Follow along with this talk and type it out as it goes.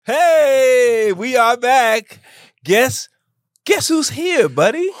we are back. Guess who's here,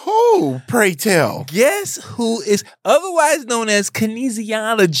 buddy? Who, pray tell? Guess who is otherwise known as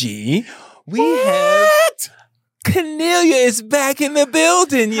kinesiology? We have Cornelia is back in the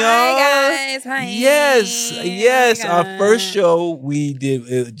building, y'all. Hi, guys. Hi. Yes. Oh my Our God. first show we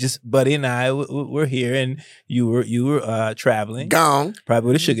did, just Buddy and I were here, and you were traveling, Gone. probably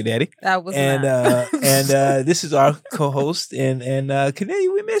with a sugar daddy. That was And not. this is our co-host, and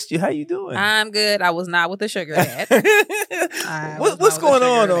Cornelia, we missed you. How you doing? I'm good. I was not with the sugar dad. What's going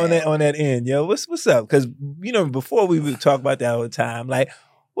on that? on that end, yo? What's up? Because before we would talk about that all the time, like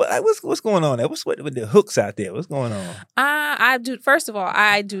what's going on there? What's with the hooks out there? What's going on? I do. First of all,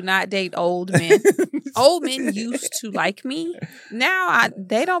 I do not date old men. Old men used to like me. Now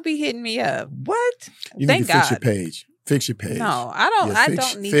they don't be hitting me up. What? You Thank need to fix God. your page. Fix your page. No, I don't. Yeah, I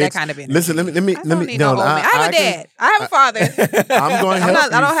fix- don't need fix- that kind of energy. Listen, let me. I don't need no old man. I have a dad. I have a father. I'm going to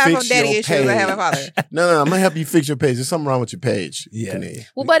help you I don't have no fix daddy your issues. I have a page. father. No, I'm gonna help you fix your page. There's something wrong with your page. Yeah. Cornelia.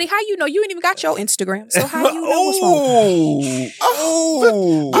 Well, buddy, how you know? You ain't even got your Instagram. So how you know what's wrong?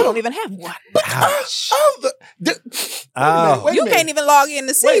 Oh, You don't even have one. ouch. You can't even log in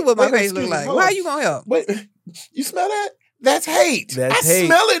to see Wait, what my wait, page excuse look me, like. hold How on. you gonna help? Wait, you smell that? That's hate. That's I hate.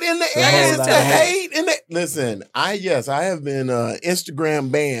 smell it in the a air. whole It's lot the of hate. hate in the. Listen, I have been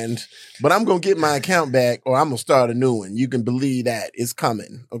Instagram banned, but I'm gonna get my account back, or I'm gonna start a new one. You can believe that it's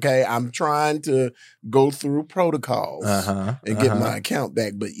coming. Okay, I'm trying to go through protocols and get my account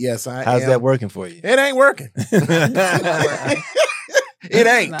back. But yes, How's that working for you? It ain't working. It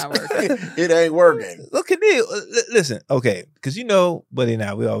ain't. Not working. It ain't working. Look, Cornelia, listen, okay, because Buddy and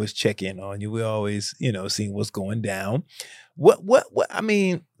I, we always check in on you. We always, seeing what's going down. What? I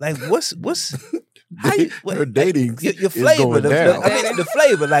mean, like, what's how you, Her dating your is flavor, going down. the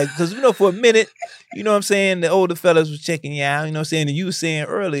flavor, like, because for a minute, you know what I'm saying, the older fellas was checking you out, you know what I'm saying, and you were saying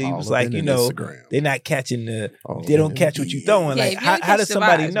earlier, you All was up like, in the Instagram. they're not catching they All don't in catch the what you DM. throwing. Yeah, Like, if you how catch does the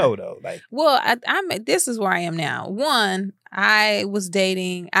somebody vibes, know though? Like, Well, this is where I am now. One, I was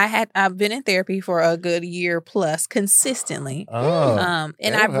dating. I've been in therapy for a good year plus consistently. oh,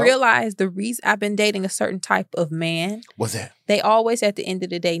 And that'll I help. realized the reason I've been dating a certain type of man, What's that? they always at the end of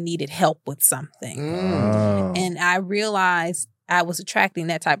the day needed help with something. oh. And I realized I was attracting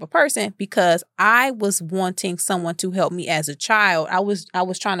that type of person because I was wanting someone to help me as a child. I was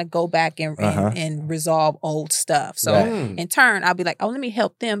trying to go back and resolve old stuff. So Right. in turn, I'll be like, oh, let me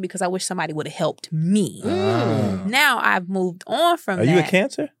help them because I wish somebody would have helped me. Oh. Now I've moved on from Are that. you a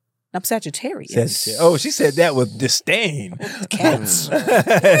Cancer? I'm Sagittarius. Sagittarius. Oh, she said that with disdain. Cats.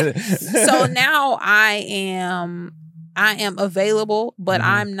 So now I am available, but Mhm.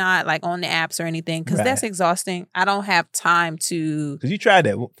 I'm not like on the apps or anything because Right. that's exhausting. I don't have time to. Because you tried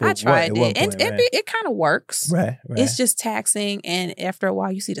that. I tried at one it, and point, right? it kind of works. Right. It's just taxing, and after a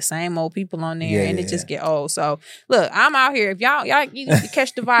while, you see the same old people on there, Yeah, and it yeah, just get old. So look, I'm out here. If y'all you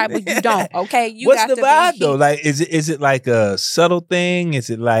catch the vibe, but you don't. Okay, you What's got the to vibe be though? Like, is it like a subtle thing? Is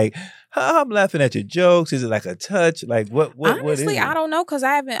it like, I'm laughing at your jokes? Is it like a touch? Like what Honestly, is it? I don't know because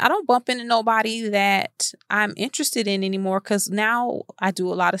I don't bump into nobody that I'm interested in anymore because now I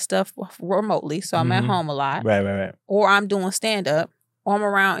do a lot of stuff remotely. So I'm at Mhm. home a lot Right. or I'm doing stand up or I'm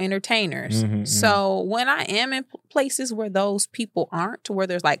around entertainers. Mhm, So when I am in places where those people aren't, where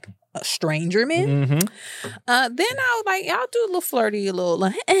there's like a stranger men, Mm-hmm. then I'll do a little flirty, a little,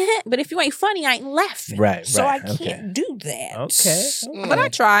 but if you ain't funny, I ain't laughing. Right, So right, I can't do that. Okay. But I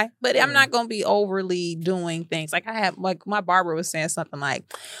try. But I'm not gonna be overly doing things. Like I have, like my barber was saying something like,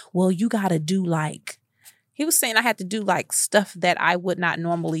 "Well, you gotta do like." He was saying I had to do like stuff that I would not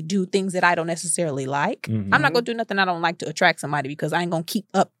normally do, things that I don't necessarily like. Mhm. I'm not gonna do nothing I don't like to attract somebody because I ain't gonna keep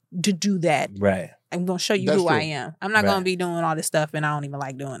up to do that. Right. I'm gonna show you That's who I true. am. I'm not Right. gonna be doing all this stuff and I don't even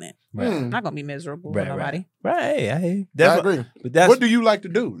like doing it. Right. I'm not gonna be miserable Right. with nobody. Right. I hear you. I agree. But that's What do you like to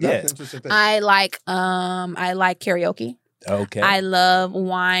do? That's Yeah. an interesting thing. I like karaoke. okay. I love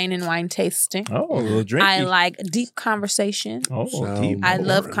wine and wine tasting. a little drinky. I like deep conversation. Sound deep. I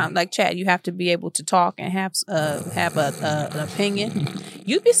love boring. like Chad. You have to be able to talk and have an opinion.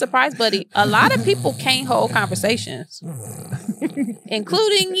 You'd be surprised, buddy. A lot of people can't hold conversations,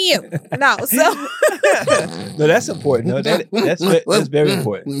 including you. No, so No, that's important. No, that's very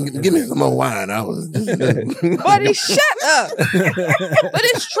important. Give me some more wine. I was. buddy, shut up. But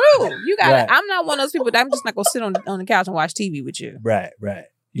it's true. You got Right. to I'm not one of those people that I'm just not gonna sit on the couch and watch TV with you. Right.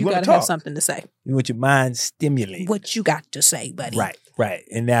 You want got to to have talk. something to say. You want your mind stimulated. What you got to say, buddy? Right.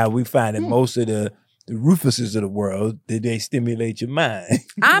 And now we find that most of the Rufuses of the world, they stimulate your mind.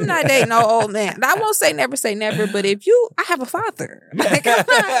 I'm not dating no old man. I won't say never, but if I have a father. Like,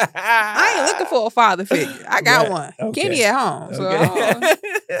 I ain't looking for a father figure. I got Right. one. Okay. Kenny at home. So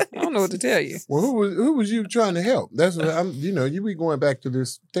Okay. I don't know know what to tell you. Well, who was you trying to help? That's what I'm. You know, you be going back to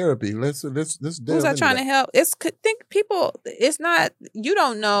this therapy. Let's Who's I trying to help? Think people. It's not. You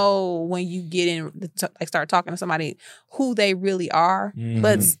don't know when you get in, like start talking to somebody who they really are,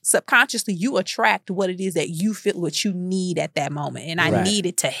 but subconsciously you attract what it is that you feel what you need at that moment. And I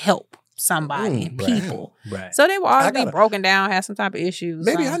needed to help somebody and people. Right. So they will always be broken down, have some type of issues.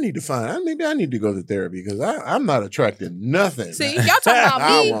 Maybe I need to go to therapy because I'm not attracting nothing. See, y'all talking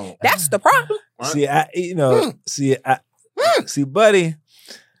about me. That's the problem. See, see, buddy.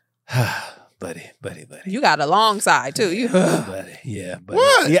 buddy. You got a long side too. You buddy.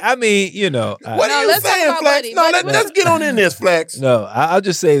 What? Yeah, I mean, you know. What are you saying, Flex? Let's get on in this, Flex. No, I'll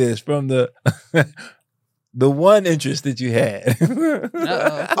just say this from the the one interest that you had.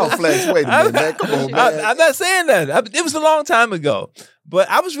 Oh, Flex, wait a minute, man. Come on, man. I'm not saying that. It was a long time ago. But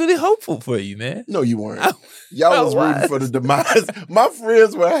I was really hopeful for you, man. No, you weren't. Y'all was rooting for the demise. My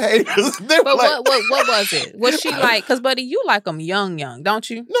friends were haters. They were what was it? Was she like, because, buddy, you like them young, don't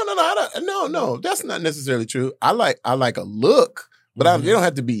you? No. That's not necessarily true. I like a look, but they don't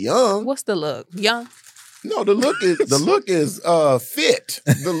have to be young. What's the look? Young? No, the look is fit.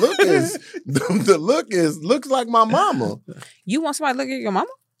 The look looks like my mama. You want somebody to look at your mama?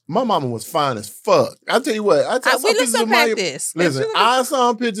 My mama was fine as fuck. I'll tell you what. Let's unpack this. Listen, I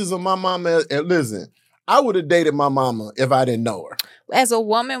saw pictures of my mama. And listen, I would have dated my mama if I didn't know her. As a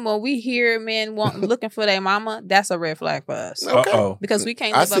woman, when we hear men looking for their mama, that's a red flag for us. Okay. Because we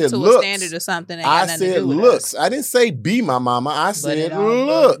can't live up to a standard or something. I said looks. I didn't say be my mama. I said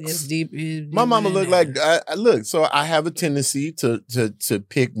looks. It's deep. My mama looked like look. So I have a tendency to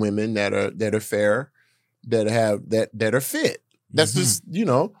pick women that are fair, that are fit. That's just,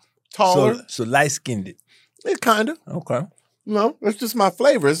 taller. So light skinned. It kind of. Okay. No, it's just my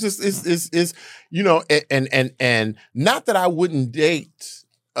flavor. It's just it's and not that I wouldn't date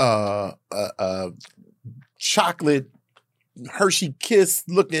chocolate Hershey Kiss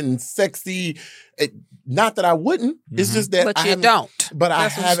looking sexy. Not that I wouldn't. It's just that I don't. But I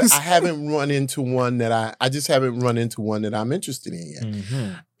haven't run into one that I just haven't run into one that I'm interested in yet.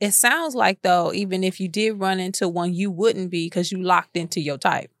 Mm-hmm. It sounds like, though, even if you did run into one, you wouldn't be because you locked into your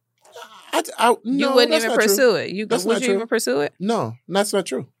type. No, you wouldn't even pursue it. Would you even pursue it? No, that's not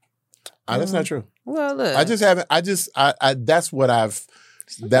true. That's not true. Well, look, I just haven't. That's what I've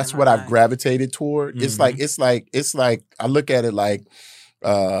gravitated toward. It's like I look at it like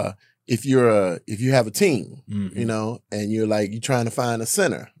if you have a team, and you're trying to find a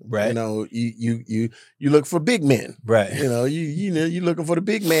center, right? You look for big men, right? You're looking for the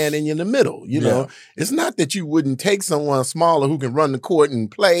big man, and you're in the middle. It's not that you wouldn't take someone smaller who can run the court and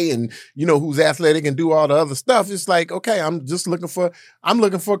play, and who's athletic and do all the other stuff. It's like, okay, I'm looking for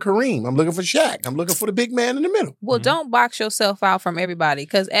Kareem. I'm looking for Shaq. I'm looking for the big man in the middle. Well, don't box yourself out from everybody,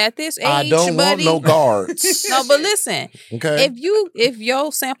 because at this age, I don't want no guards. No, but listen, okay, if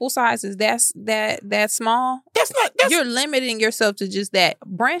your sample size is that small, you're limiting yourself to just that.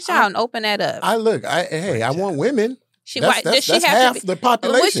 Branch out and open that up. I want women. That's have half to be, the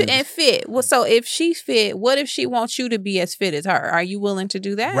population. And fit. Well, so if she's fit, what if she wants you to be as fit as her? Are you willing to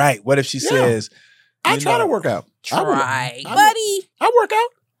do that? Right. What if she says, I try to work out. Buddy. I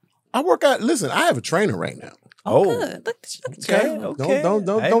work out. Listen, I have a trainer right now. Oh, good. Look at you. Okay.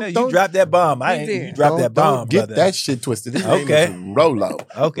 Don't you drop that bomb. You drop that bomb. Get that shit twisted. His name is Rolo.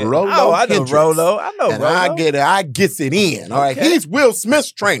 Okay. Rolo. I know Rolo. And Rolo. I gets it in. All right. Okay. He's Will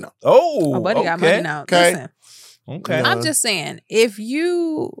Smith's trainer. Oh, buddy got money now. Okay. Listen. Okay. I'm just saying, if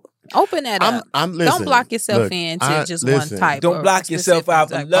you open that up, listen, don't block yourself into one type. Don't block yourself out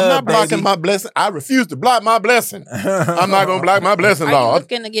for love. I'm not blocking my blessing. I refuse to block my blessing. I'm not going to block my blessing, Lord. Are you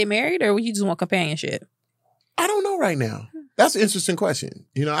looking to get married, or you just want companionship? I don't know right now. That's an interesting question.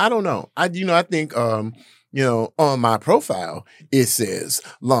 I don't know. I think on my profile it says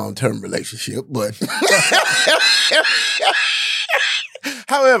long-term relationship, but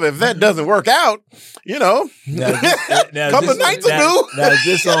however, if that doesn't work out, now, couple nights ago. Now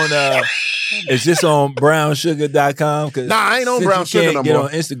is this on brownsugar.com? Nah, I ain't on Brown Sugar no more. Get on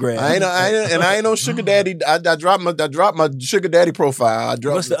Instagram. I ain't on Sugar Daddy. I dropped my Sugar Daddy profile.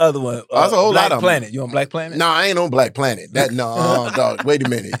 What's the other one? That's a whole Black lot of Planet. You on Black Planet? No, I ain't on Black Planet. Dog. Wait a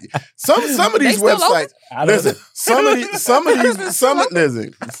minute. Some of these websites. Listen,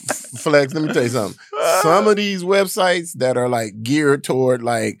 listen, Flex. Let me tell you something. Some of these websites that are geared toward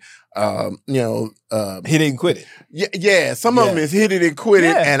hit it and quit it. Yeah. Some of them is hit it and quit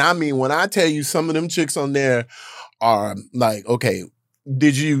it. And I mean, when I tell you some of them chicks on there are like, okay,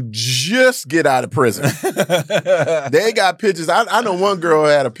 did you just get out of prison? They got pictures. I know one girl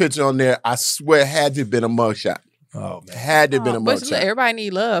had a picture on there. I swear had to have been a mugshot. Oh man, had to have been a mugshot. Everybody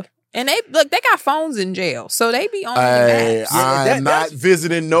need love. And they got phones in jail, so they be on the Hey, maps. I'm not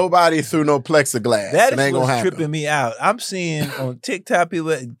visiting nobody through no plexiglass. That It is ain't gonna what's happen. tripping me out. I'm seeing on TikTok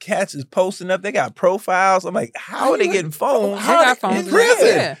people, cats is posting up. They got profiles. I'm like, how are they getting phones? They got in phones in prison.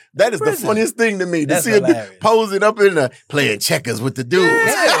 jail. Yeah. That is the Prison. funniest thing to me to That's see a dude hilarious. posing up in the playing checkers with the dudes.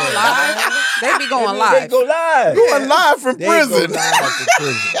 They be going live. They be going They live. go live. Going live from They prison. go live from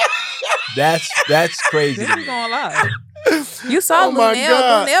prison. That's crazy. They to be me. going live. You saw Oh my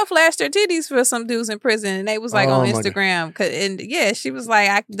God. Lunel flashed her titties for some dudes in prison, and they was like Oh on my God. Instagram. And yeah, she was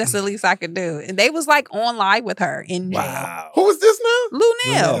like, "That's the least I could do." And they was like on live with her in jail. Wow. Who is this now?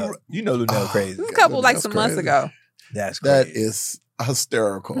 Lunel, Lunel. You know Lunel crazy. It was a couple like That's some months crazy. ago. That's crazy. That is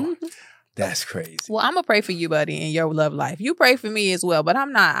hysterical. Mm-hmm. That's crazy. Well, I'm gonna pray for you, buddy, in your love life. You pray for me as well, but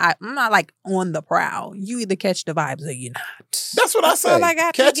I'm not like on the prowl. You either catch the vibes or you're not. That's what I say. all I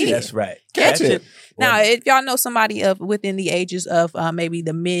got to Catch give. it. That's right. Catch it. Now, Well, if y'all know somebody of within the ages of maybe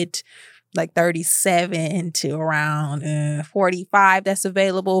the mid, like 37 to around 45, that's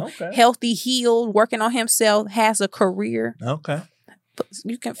available, Okay. healthy, healed, working on himself, has a career, okay.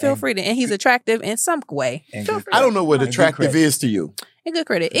 you can feel And- free to, and he's attractive in some way. And Feel good free. I don't know what And good attractive credit. is to you. And good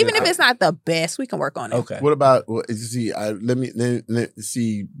credit. Even if it's not the best, we can work on it. Okay. What about? Well, you see, let me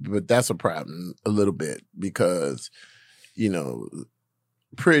see, but that's a problem a little bit because,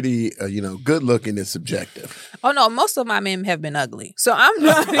 pretty, good looking is subjective. Oh no, most of my men have been ugly, so I'm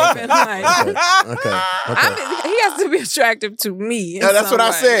not even like. Okay. He has to be attractive to me. in Yeah, that's some what I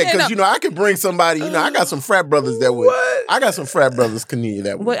way. said Yeah, because no. I could bring somebody. I got some frat brothers that would. What? I got some frat brothers, Kanye,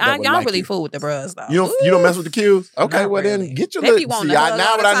 that would. But that I would don't like really you. fool with the bros though. You don't mess with the Qs? Okay, Not well really. then get your They be lip. wanting See, to hug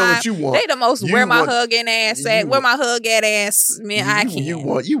now all what the I know time. what you want. They the most You where my want- hugging ass at, you where want- my hug at ass. Man, I can't. You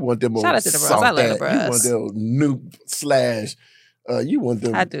want them. Shout out old to the bros. soft I love the ass- bros. You want them new / you want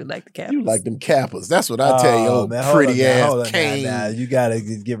them. I do like the cap. You like them Kappas. That's what I tell you, old man, hold pretty on now, ass hold on now, cane. now. You gotta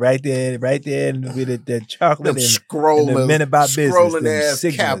get right there with the chocolate Them and scrolling, the men about business. scrolling Them ass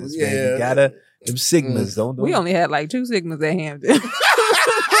Sigmas, Kappas. man. Yeah, You gotta them Sigmas. Don't We only had like 2 Sigmas at Hampton.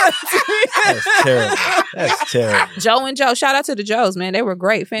 That's terrible. That's terrible. Joe and Joe. Shout out to the Joes, man. They were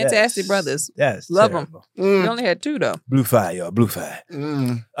great. Fantastic Yes. brothers. That's Love 'em. terrible. We Mm, only had 2 though. Blue fire, y'all. Blue fire.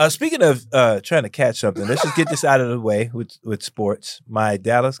 mm. Speaking of trying to catch something, let's just get this out of the way with sports. My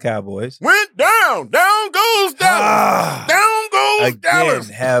Dallas Cowboys Went down. Down goes Dallas. Ah. Down goes again Dallas.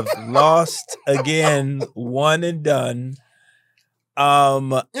 have lost again, one and done. In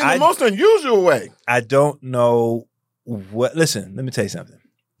the most unusual way. I don't know what. Listen, let me tell you something.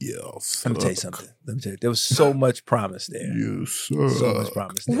 Yes. Let me tell you something. Let me tell you. There was so much promise there. You So much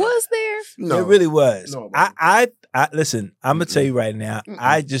promise there. Was there? No. It really was. No, it I listen. I'm gonna tell you right now.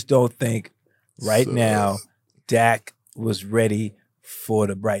 I just don't think right Suck. now Dak was ready for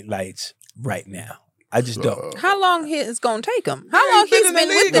the bright lights. Right now, I just don't. How long it's gonna take him? How Yeah, long he's he's been been in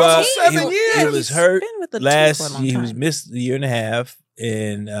the with league the for team? 7 years. He was hurt Been with the team last for a long year. He time. was missed a year and a half.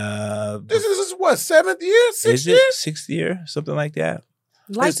 In This is what, 7th year? 6th is year? it 6th year, something like that?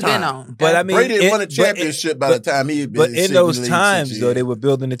 Lights It's time. been on. But I mean, Brady it- won a but championship by the time he had been But in sitting those the league times, 6 though, years. they were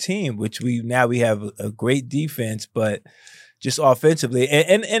building a team, which we have a great defense, but just offensively.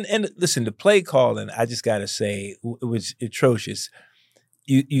 And listen, the play calling, I just got to say, it was atrocious.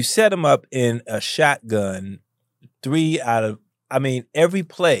 You set them up in a shotgun, 3 out of, every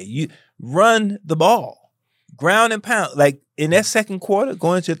play. You run the ball, ground and pound. Like in that second quarter,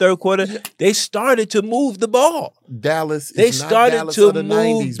 going into the third quarter, they started to move the ball. Dallas. They is not started Dallas to of the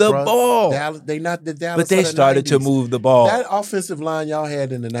move 90s, the bruh. ball. Dallas, they not the Dallas. But they of the started to 90s. move the ball. That offensive line y'all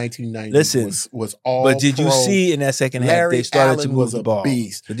had in the 1990s Listen, was all. But did you pro. see in that second half Larry they started to Allen move was the a ball?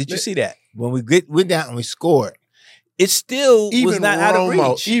 beast. But did you see that when we went down and we scored? It still was not out of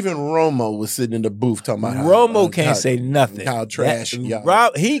reach. Even Romo was sitting in the booth talking about Romo can't say nothing. How trash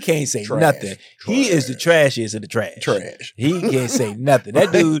y'all. He can't say Trash. nothing. He is the trashiest of the trash. Trash. He can't say nothing.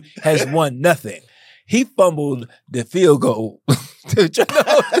 That dude has won nothing. He fumbled the field goal.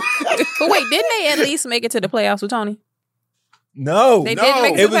 But wait, didn't they at least make it to the playoffs with Tony? No, They No. didn't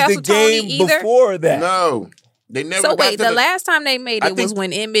make it it to the was playoffs the with Tony game either. before that. No, they never. So got wait, to the last time they made I it was think-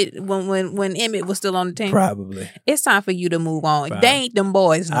 when Emmett when Emmett was still on the team. Probably. It's time for you to move on. Probably. They ain't them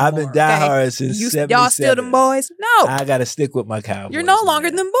boys no I've more, been diehard okay? since You, 77. y'all still them boys? No, I got to stick with my Cowboys. you're no longer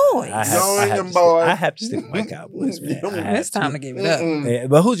man. them boys. I No, have them to boys. I have to stick with my Cowboys, man. I have It's time to give it up. Mm-mm. Yeah,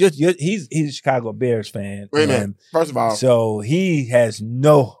 but who's he's a Chicago Bears fan. Wait a minute. and First of all, So he has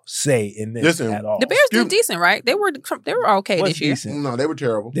no say in this Listen, at all. The Bears did decent, right? They were okay What's this year. decent? no, they were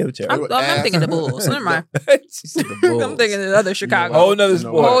terrible. They were terrible. I'm thinking the Bulls. Never mind. She said the Bulls. I'm thinking the other Chicago. Whole nother No.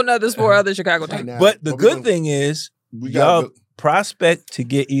 sport. Whole nother sport, other Chicago Right team. now. But the we good gonna- thing is, we y'all got prospect to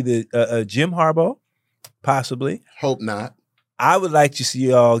get either Jim Harbaugh, possibly. hope not. I would like to see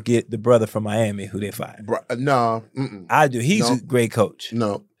y'all get the brother from Miami who they fired. No, I do. He's No. a great coach.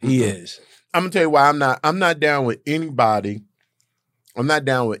 no, He is. I'm gonna tell you why I'm not down with anybody. I'm not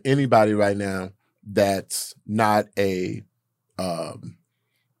down with anybody right now that's not a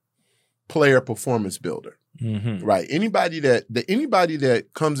player performance builder. Mm-hmm. Right. Anybody that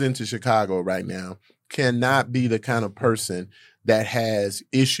comes into Chicago right now cannot be the kind of person that has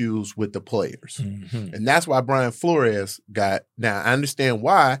issues with the players. Mm-hmm. And that's why Brian Flores got. Now I understand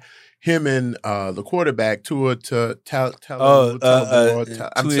why him and the quarterback Tua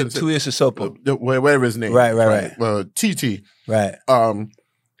Tuiasosopo. whatever his name. Right. TT. Right.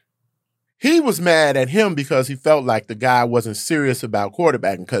 He was mad at him because he felt like the guy wasn't serious about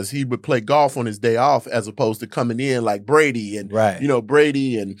quarterbacking because he would play golf on his day off as opposed to coming in like Brady and Right.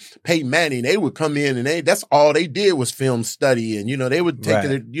 Brady and Peyton Manning. They would come in and that's all they did was film study and they would take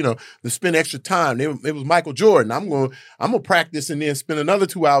Right. it to spend extra time. It was Michael Jordan. I'm gonna practice and then spend another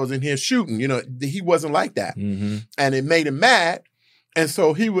 2 hours in here shooting. He wasn't like that, Mm-hmm. and it made him mad, and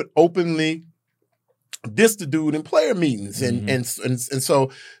so he would openly diss the dude in player meetings. And so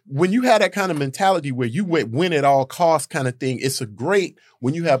when you have that kind of mentality where you win at all costs kind of thing, it's great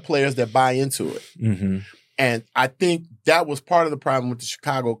when you have players that buy into it. Mm-hmm. And I think that was part of the problem with the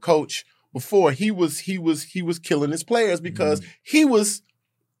Chicago coach before. He was killing his players because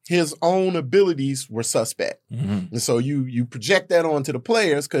his own abilities were suspect. Mm-hmm. And so you project that onto the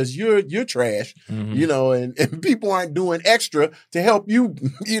players because you're trash, Mm-hmm. and people aren't doing extra to help you,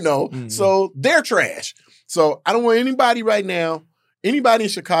 Mm-hmm. so they're trash. So I don't want anybody right now, anybody in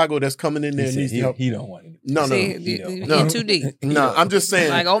Chicago that's coming in there He needs said to help. he don't want it. No. You're too deep. No, I'm just saying.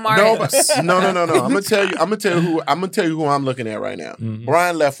 Like Omar No, Harris. no. I'm gonna tell you who I'm looking at right now. Mhm.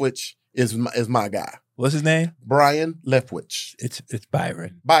 Brian Leftwich is my guy. What's his name? Brian Leftwich. It's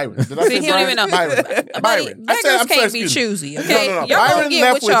Byron. Byron. Did I See, say he don't even know. Byron. Buddy, I said- beggars I'm sorry, can't be excuse me. choosy, okay? No. Y'all Byron gonna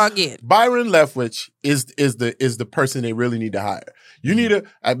get what Leftwich- y'all get. Byron Leftwich is the person they really need to hire. You need to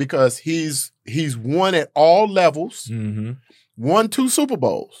because he's won at all levels, Mm-hmm. won 2 Super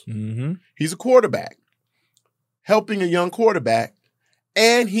Bowls. Mm-hmm. He's a quarterback, helping a young quarterback,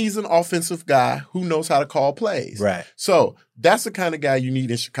 and he's an offensive guy who knows how to call plays. Right. So that's the kind of guy you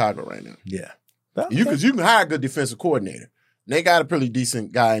need in Chicago right now. Yeah. You can hire a good defensive coordinator. And they got a pretty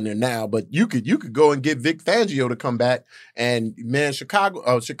decent guy in there now, but you could go and get Vic Fangio to come back, and man,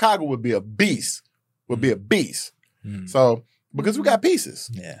 Chicago would be a beast. Mm. So because we got pieces,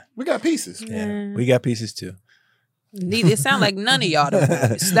 Yeah. we got pieces. Yeah. We got pieces too. It sound like none of y'all them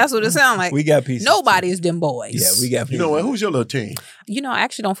boys. That's what it sound like. We got pieces. Nobody is them boys. Yeah, we got pieces. You know what? Who's your little team? I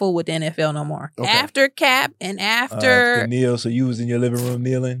actually don't fool with the NFL no more. Okay. After Cap and after Neil, so you was in your living room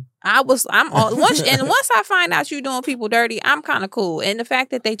kneeling? I'm all once I find out you doing people dirty, I'm kind of cool. And the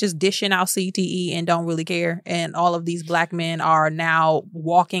fact that they just dishing out CTE and don't really care, and all of these black men are now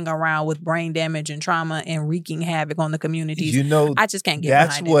walking around with brain damage and trauma and wreaking havoc on the communities. I just can't get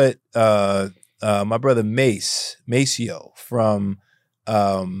that's behind it. what my brother Maceo from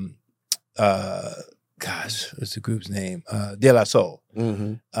what's the group's name? De La Soul.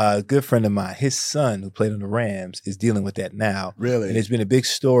 Mm-hmm. A good friend of mine, his son who played on the Rams is dealing with that now. Really? And there's been a big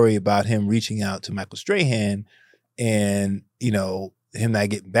story about him reaching out to Michael Strahan and, him not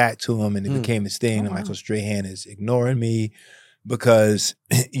getting back to him, and it became this thing that Michael Strahan is ignoring me because,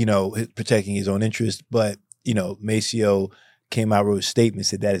 protecting his own interest. But, Maceo came out, wrote a statement,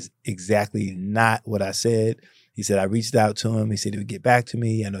 said that is exactly not what I said. He said, I reached out to him. He said he would get back to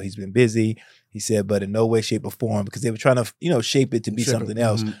me. I know he's been busy. He said, but in no way, shape, or form, because they were trying to, shape it to be something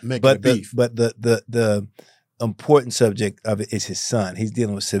else. Make But it a beef. the important subject of it is his son. He's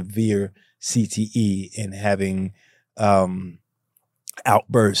dealing with severe CTE and having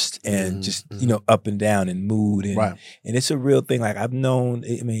outbursts and just up and down in mood and Right. and it's a real thing. Like I've known.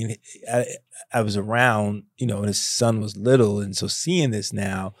 I mean, I was around, and his son was little, and so seeing this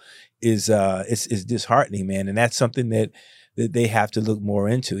now is it's disheartening, man. And that's something that they have to look more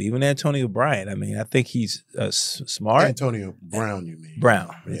into. Even Antonio Bryant. I mean, I think he's smart. Antonio Brown, you mean? Brown.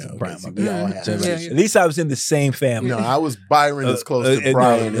 Yeah, okay, Brown. see, my we bad. all have So, that. at least I was in the same family. No, I was Byron is close to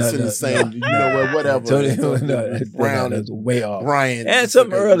Brian. It's in the same, whatever. Antonio, Brown is way off. Brian. And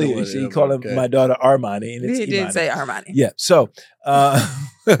something earlier, he called my daughter Armani. And it's He did Imani. say Armani. Yeah. So,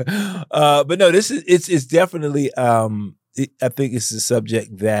 but no, this is it's definitely. I think it's a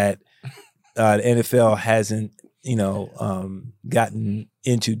subject that the NFL hasn't, gotten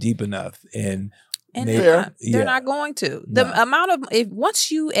into deep enough, and they're not going to. The amount of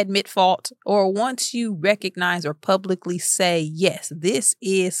once you admit fault or once you recognize or publicly say, yes, this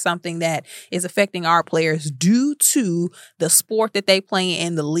is something that is affecting our players due to the sport that they play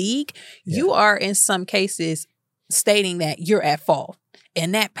in the league, you are in some cases stating that you're at fault.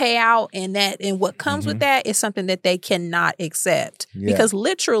 And that payout and what comes with that is something that they cannot accept. Yeah. Because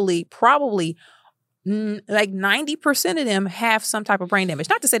literally, probably like 90% of them have some type of brain damage.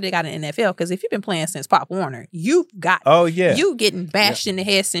 Not to say they got an NFL, because if you've been playing since Pop Warner, you've got you getting bashed in the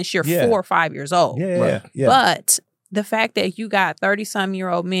head since you're 4 or 5 years old. Yeah. But the fact that you got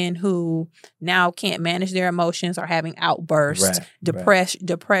 30-some-year-old men who now can't manage their emotions, are having outbursts,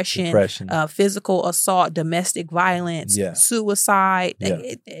 depression, physical assault, domestic violence, suicide,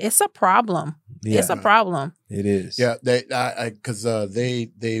 it's a problem. Yeah. It's a problem. It is. Yeah, because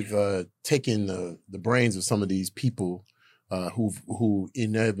they've taken the brains of some of these people who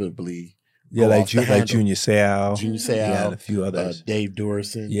inevitably like Junior Seau, and a few others, Dave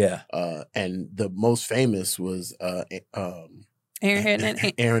Dorison, and the most famous was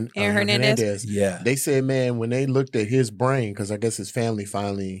Aaron Hernandez. Yeah, they said, man, when they looked at his brain, because I guess his family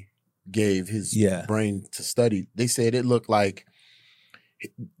finally gave his brain to study, they said it looked like,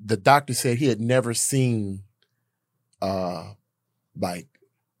 the doctor said he had never seen like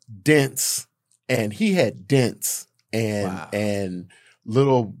dents, and he had dents and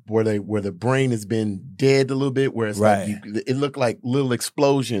little where the brain has been dead a little bit, where it's like it looked like little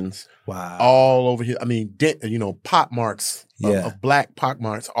explosions all over here. I mean, pot marks of black pock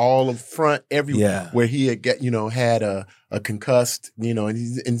marks all in front everywhere where he had had a concussed,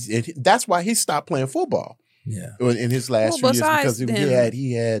 and that's why he stopped playing football. Yeah, in his last few years, because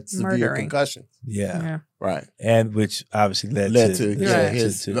he had severe concussions. Right, and which obviously led to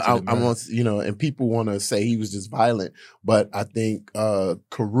his. I want and people want to say he was just violent, but I think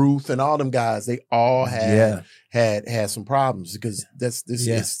Caruth and all them guys, they all had some problems, because this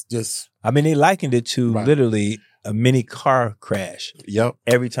is just. I mean, they likened it to literally a mini car crash. Yep.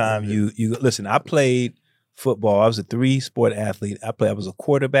 Every time you listen, I played football. I was a 3-sport athlete. I was a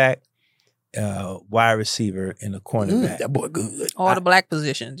quarterback, wide receiver, and a cornerback. That boy good. All the black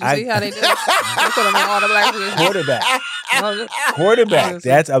positions. You see how they do it? They put them in all the black positions. Quarterback. I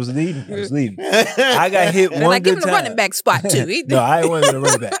was leading. I got hit one good time. Give him the running back spot too. No, I didn't want him to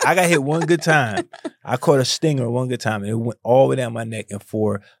running back. I got hit one good time. I caught a stinger one good time, and it went all the way down my neck. And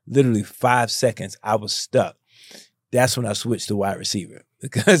for literally 5 seconds, I was stuck. That's when I switched to wide receiver,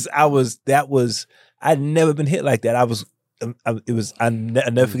 because I'd never been hit like that. I'll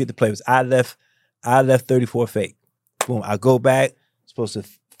never forget the play. It was I left 34 fake. Boom. I go back, supposed to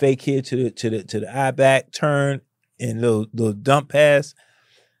fake here to the eye back, turn, and little dump pass.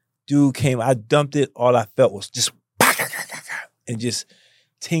 Dude came, I dumped it. All I felt was just and just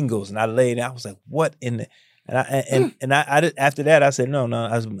tingles. And I laid down. I was like, what in the and I did, after that I said no,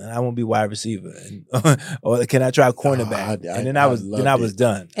 I won't be wide receiver, or can I try cornerback? And then I was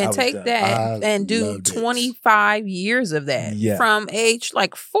done. And take that and do 25 years of that from age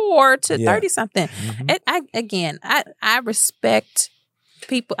like 4 to 30 something. Mm-hmm. I respect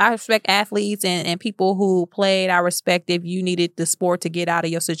people. I respect athletes and people who played. I respect if you needed the sport to get out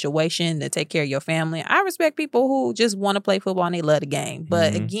of your situation, to take care of your family. I respect people who just want to play football and they love the game.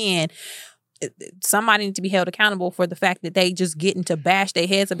 But again, somebody needs to be held accountable for the fact that they just getting to bash their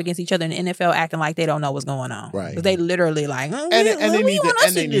heads up against each other in the NFL, acting like they don't know what's going on. Right? Because they literally like, they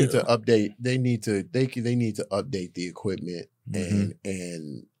need to update. They need to update the equipment and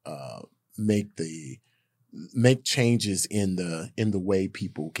make changes in the way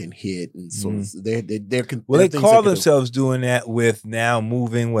people can hit, and so they call themselves doing that with now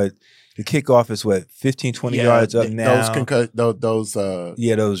moving what. The kickoff is 15, 20 yards up now. Those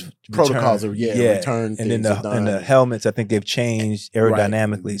protocols return. And then the helmets, I think they've changed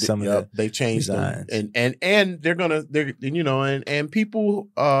aerodynamically. Some of they've changed designs. Them. And they're people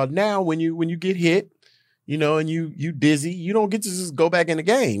now when you get hit, and you dizzy, you don't get to just go back in the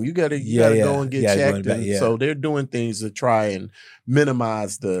game. You gotta go and get checked. So they're doing things to try and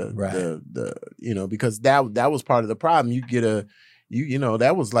minimize the because that was part of the problem. You get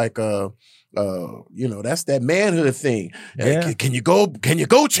that was like that's that manhood thing. Yeah. Can you go,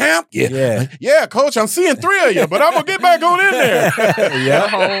 champ? Yeah, coach, I'm seeing 3 of you, but I'm gonna get back on in there. The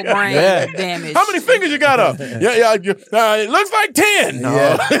whole brain damage. How many fingers you got up? It looks like 10.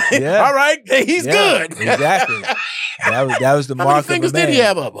 All right, he's good. Exactly. That was the mark of a man. How many fingers did he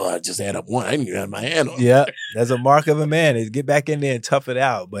have up? I just had up 1. I didn't have my hand on. Yeah, that's a mark of a man. Is get back in there and tough it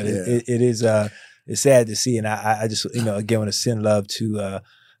out. But it is it's sad to see, and I just again want to send love to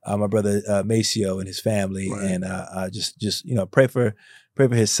my brother Maceo and his family, and just pray for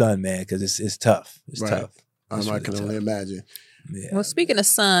his son, man, because it's tough. It's tough. I can only imagine. Yeah. Well, speaking of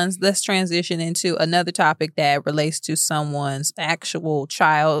sons, let's transition into another topic that relates to someone's actual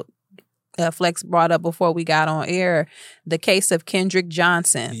child Flex brought up before we got on air, the case of Kendrick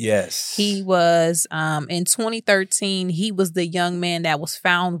Johnson. Yes. He was, in 2013, he was the young man that was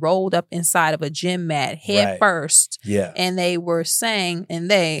found rolled up inside of a gym mat head first. Yeah. And they were saying,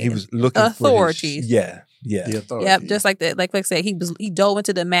 he was looking authorities. For his, yeah. The authorities. Yep, just like that. Like Flex said, he dove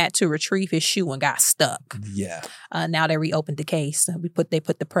into the mat to retrieve his shoe and got stuck. Yeah. Now they reopened the case. They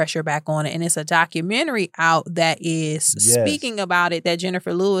put the pressure back on it, and it's a documentary out that is speaking about it. That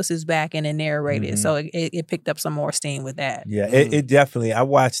Jennifer Lewis is back and narrated, so it picked up some more steam with that. Yeah, it definitely. I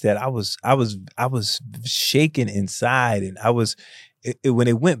watched that. I was shaking inside, and when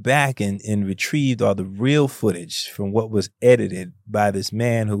it went back and retrieved all the real footage from what was edited by this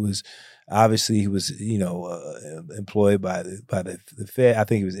man who was. Obviously, he was, employed by the Fed. I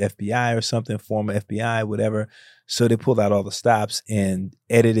think it was FBI or something, former FBI, whatever. So they pulled out all the stops and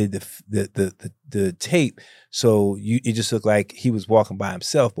edited the tape. So it just looked like he was walking by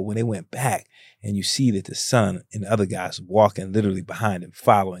himself. But when they went back and you see that the son and the other guys walking literally behind him,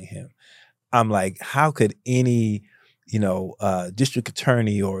 following him, I'm like, how could any, district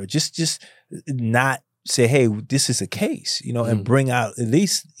attorney or just not say, hey, this is a case, and bring out at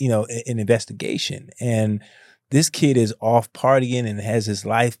least, an investigation. And this kid is off partying and has his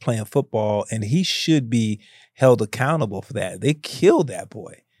life playing football, and he should be held accountable for that. They killed that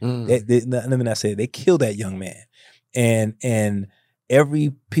boy. Let me not say it. They killed that young man. And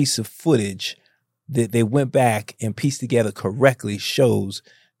every piece of footage that they went back and pieced together correctly shows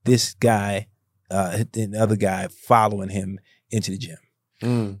this guy and the other guy following him into the gym.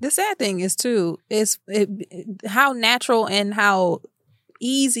 The sad thing is too how natural and how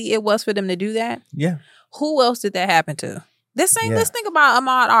easy it was for them to do that. Yeah. Who else did that happen to? Let's think about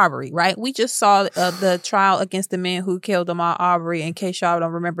Ahmaud Arbery, right? We just saw the trial against the man who killed Ahmaud Arbery. In case y'all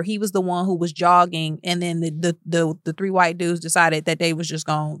don't remember, he was the one who was jogging, and then the three white dudes decided that they was just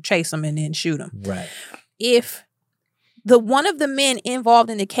gonna chase him and then shoot him. Right. If one of the men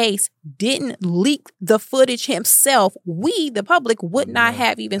involved in the case didn't leak the footage himself, we, the public, would not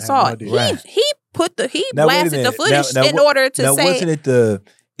have even saw it. He blasted the footage in order to say. Wasn't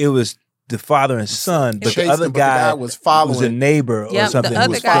it was the father and son, but the other guy was following. Was a neighbor or something. The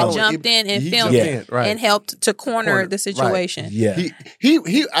other guy jumped in and filmed it and helped to corner the situation. Right. Yeah.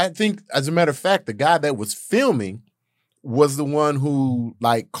 He I think, as a matter of fact, the guy that was filming was the one who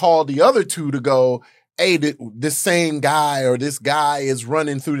called the other two to go, hey, this same guy or this guy is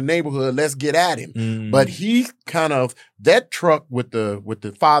running through the neighborhood. Let's get at him. But he that truck with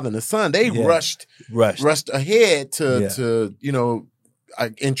the father and the son, they rushed ahead to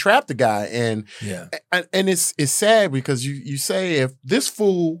entrap the guy. And it's sad because you say if this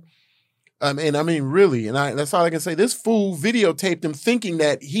fool, I mean really, and that's all I can say. This fool videotaped him thinking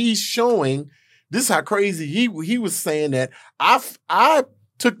that he's showing. This is how crazy he was saying that I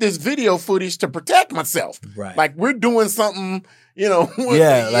took this video footage to protect myself. Right. Like we're doing something, I'm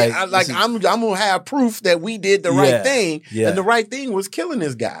gonna have proof that we did the right thing. Yeah. And the right thing was killing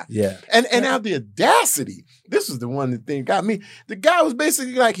this guy. Yeah. And now the audacity. This was the one that thing got me. The guy was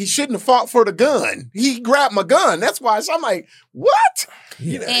basically like, he shouldn't have fought for the gun. He grabbed my gun. That's why. So I'm like, what?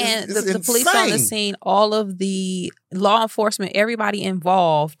 Yeah. And the police on the scene, all of the law enforcement, everybody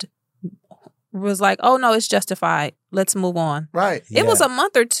involved was like, oh no, it's justified. Let's move on. Right. It was a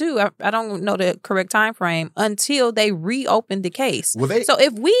month or two. I don't know the correct time frame until they reopened the case. So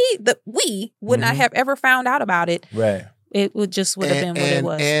if we would not have ever found out about it, right, it would have been what it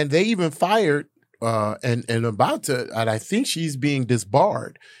was. And they even fired and I think she's being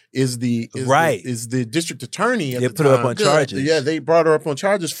disbarred. Is the district attorney? They put her up on charges. Yeah, they brought her up on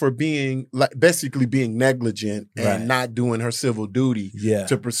charges for being basically being negligent and not doing her civil duty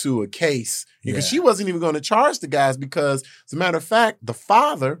to pursue a case because she wasn't even going to charge the guys because, as a matter of fact, the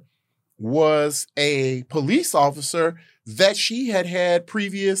father was a police officer that she had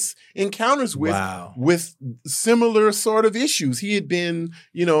previous encounters with similar sort of issues. He had been,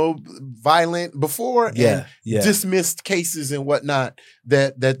 violent before and dismissed cases and whatnot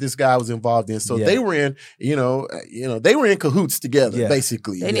that this guy was involved in. So they were in, they were in cahoots together,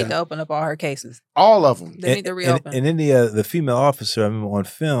 basically. They need to open up all her cases. All of them. They need to reopen. And then the female officer, I remember on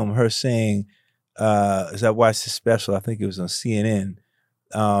film, her saying, as I watched the special, I think it was on CNN,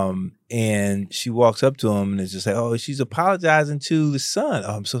 and she walks up to him and is just like, oh, she's apologizing to the son.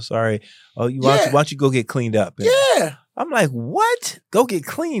 Oh, I'm so sorry. Oh, why don't you go get cleaned up? And I'm like, what? Go get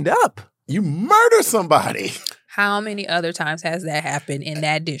cleaned up? You murder somebody. How many other times has that happened in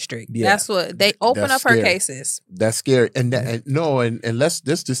that district? Yeah. That's what they open up her cases. That's scary. And let's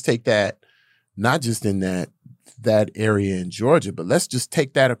just take that, not just in that area in Georgia, but let's just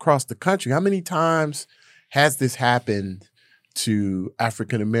take that across the country. How many times has this happened to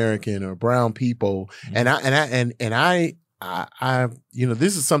African American or brown people. And I, you know,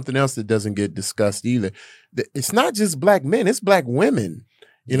 this is something else that doesn't get discussed either. It's not just black men, it's black women.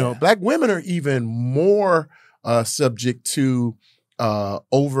 You know, black women are even more subject to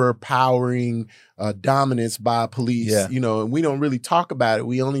overpowering dominance by police, you know, and we don't really talk about it.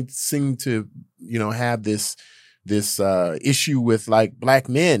 We only seem to, you know, have this issue with like black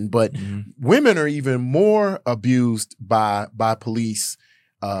men, but women are even more abused by police.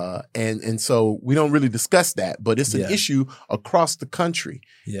 And so we don't really discuss that, but it's an issue across the country.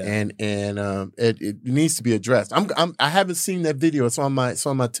 And it needs to be addressed. I haven't seen that video. It's on my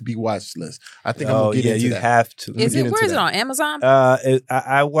to be watched list. I think I'm gonna get into that. You have to. Where is it on Amazon?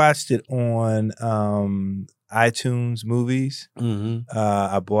 I watched it on iTunes Movies.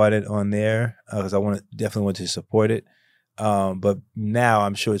 I bought it on there because I definitely want to support it. But now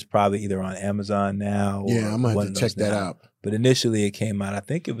I'm sure it's probably either on Amazon now. Or I'm gonna have to check that out. But initially it came out. I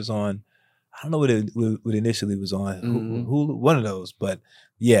think it was on. I don't know what it initially was on. Hulu, one of those. But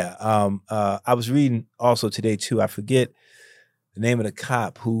yeah, I was reading also today too. I forget the name of the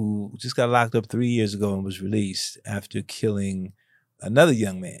cop who just got locked up 3 years ago and was released after killing another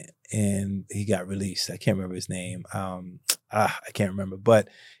young man, and he got released. I can't remember his name. I can't remember, but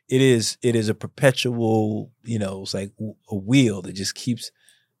it is a perpetual, you know, it's like a wheel that just keeps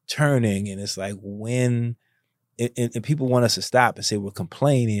turning, and it's like when. And people want us to stop and say we're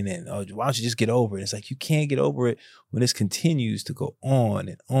complaining and why don't you just get over it? It's like you can't get over it when this continues to go on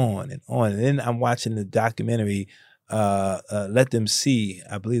and on and on. And then I'm watching the documentary Let Them See,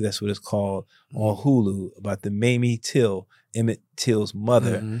 I believe that's what it's called, on Hulu, about the Mamie Till, Emmett Till's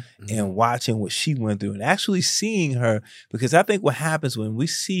mother, and watching what she went through and actually seeing her, because I think what happens when we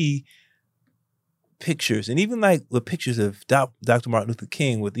see pictures, and even like with pictures of Dr. Martin Luther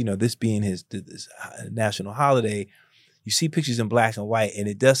King, with, you know, this being this national holiday, you see pictures in black and white, and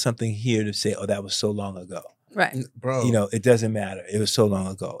it does something here to say, oh, that was so long ago. Right. Bro. You know, it doesn't matter. It was so long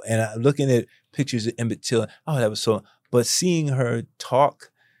ago. And looking at pictures of Emmett Till, oh, that was so long. But seeing her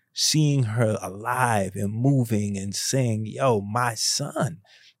talk, seeing her alive and moving and saying, yo, my son.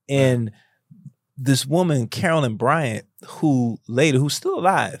 And this woman, Carolyn Bryant, who's still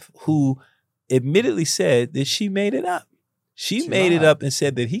alive, who admittedly said that she made it up. She made it up and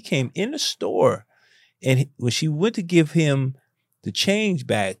said that he came in the store, and when she went to give him the change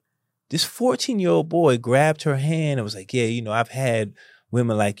back, this 14-year-old boy grabbed her hand and was like, yeah, you know, I've had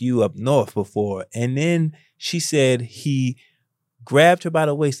women like you up north before. And then she said he grabbed her by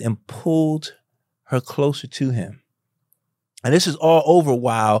the waist and pulled her closer to him. And this is all over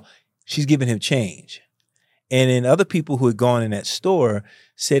while she's giving him change. And then other people who had gone in that store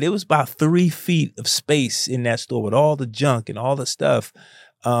said it was about 3 feet of space in that store with all the junk and all the stuff.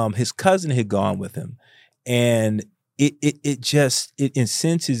 His cousin had gone with him. And it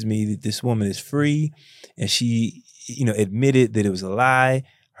incenses me that this woman is free, and she, you know, admitted that it was a lie.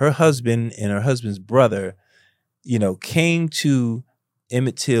 Her husband and her husband's brother, you know, came to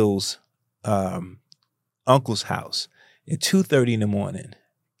Emmett Till's uncle's house at 2:30 in the morning,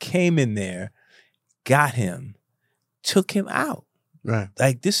 came in there, got him, took him out. Right.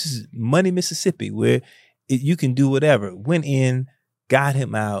 Like, this is Money, Mississippi, where you can do whatever. Went in, got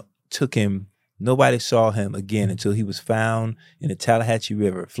him out, took him. Nobody saw him again until he was found in the Tallahatchie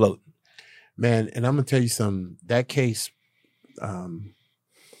River floating. Man, and I'm going to tell you something. That case, my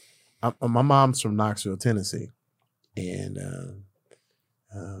mom's from Knoxville, Tennessee. And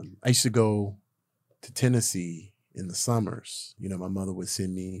I used to go to Tennessee in the summers. You know, my mother would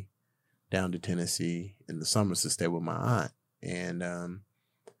send me down to Tennessee in the summers to stay with my aunt. And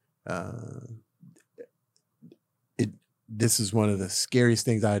this is one of the scariest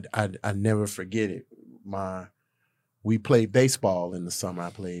things. I never forget it. We played baseball in the summer. I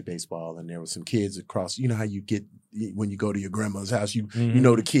played baseball, and there were some kids across. You know how you get when you go to your grandma's house. You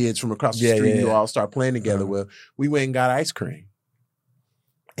know the kids from across the street. You all start playing together. Well, we went and got ice cream,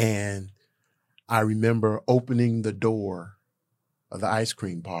 and I remember opening the door of the ice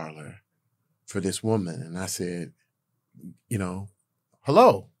cream parlor for this woman, and I said, you know,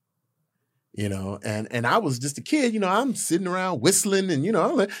 hello. You know, and I was just a kid, you know, I'm sitting around whistling, and, you know,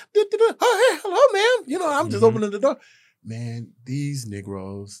 I'm like, oh, hey, hello, ma'am. You know, I'm just opening the door. Man, these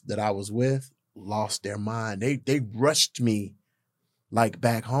Negroes that I was with lost their mind. They rushed me like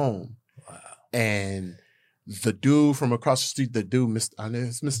back home. Wow. And the dude from across the street,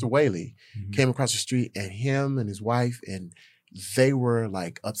 it's Mr. Whaley, came across the street, and him and his wife, and they were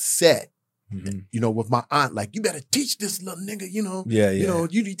like upset. You know, with my aunt, like, you better teach this little nigga, you know. You know,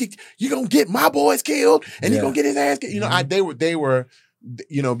 you think you're gonna get my boys killed, and you're gonna get his ass killed. You know, they were,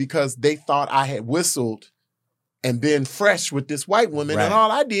 you know, because they thought I had whistled and been fresh with this white woman. Right. And all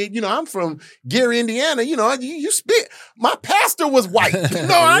I did, I'm from Gary, Indiana. You spit. My pastor was white. I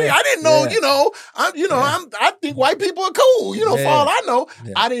didn't know. I think white people are cool. For all I know,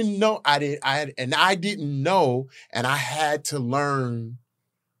 I didn't know. I didn't know, and I had to learn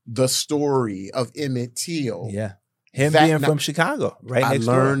the story of Emmett Till. Yeah, him being from Chicago, right? I next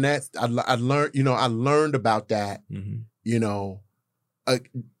learned door. that. I learned. I learned about that.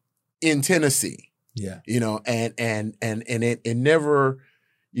 In Tennessee. Yeah. And it never,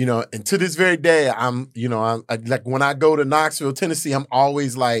 and to this very day, I'm like, when I go to Knoxville, Tennessee, I'm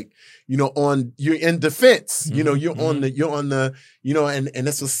always like, you're in defense, you're on the, and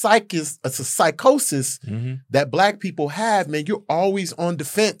it's a psychosis that Black people have, man. You're always on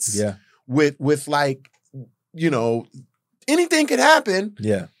defense. Yeah. With like, anything could happen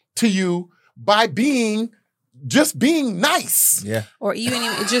to you by being nice. Yeah. Or even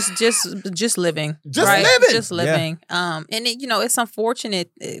just living. Just right? living. Just living. And it's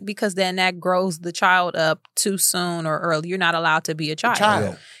unfortunate because then that grows the child up too soon or early. You're not allowed to be a child.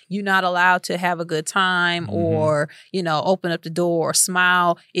 Yeah. You're not allowed to have a good time or, open up the door or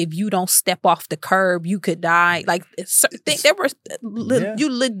smile. If you don't step off the curb, you could die. Like you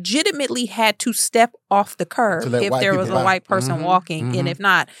legitimately had to step off the curb if there was a white person walking. And if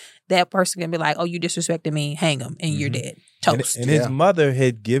not, that person can be like, oh, you disrespected me, hang him, and you're dead. Toast. And his mother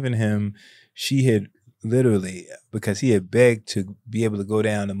had given him, she had literally, because he had begged to be able to go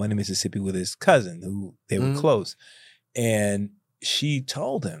down to Money, Mississippi with his cousin, who they were close. And she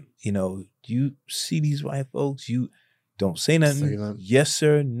told him, you see these white folks, you don't say nothing. Yes,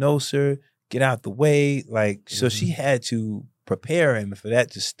 sir. No, sir. Get out the way. Like, so she had to prepare him for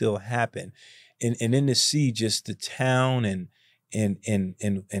that to still happen. And then to see just the town and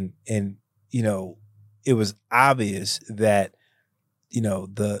it was obvious that,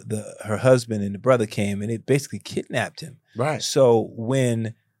 her husband and the brother came and it basically kidnapped him. Right. So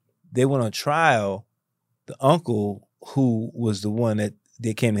when they went on trial, the uncle, who was the one that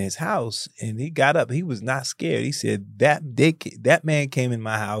they came to his house, and he got up, he was not scared. He said that man came in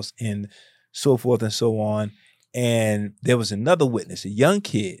my house and so forth and so on. And there was another witness, a young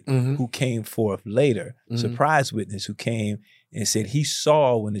kid who came forth later, surprise witness who came and said he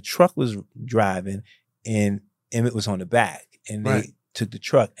saw when the truck was driving and Emmett was on the back, and they took the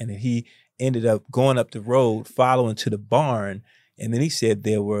truck, and then he ended up going up the road, following to the barn. And then he said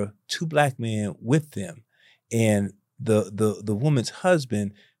there were 2 Black men with them. And the woman's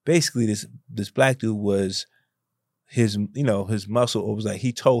husband, basically this Black dude was his muscle, or was like,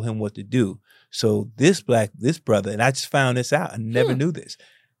 he told him what to do. So this brother, and I just found this out, I never knew this,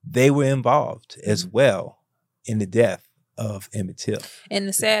 they were involved as well in the death of Emmett Till. And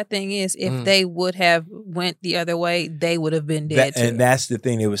the sad thing is, if they would have went the other way, they would have been dead too. And that's the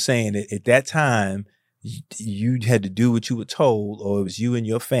thing they were saying. At that time, you had to do what you were told, or it was you and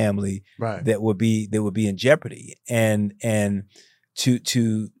your family that would be in jeopardy. And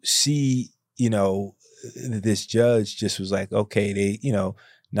to see, this judge just was like, okay, they,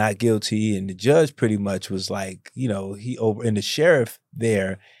 not guilty. And the judge pretty much was like, and the sheriff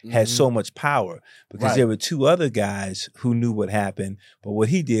there had so much power because there were 2 other guys who knew what happened. But what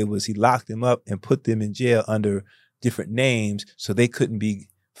he did was he locked them up and put them in jail under different names so they couldn't be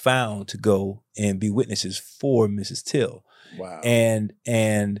found to go and be witnesses for Mrs. Till. Wow. And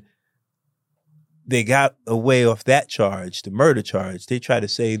they got away off that charge, the murder charge. They tried to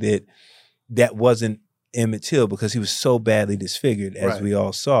say that wasn't Emmett Till because he was so badly disfigured, as we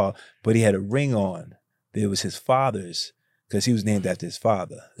all saw, but he had a ring on. It was his father's, because he was named after his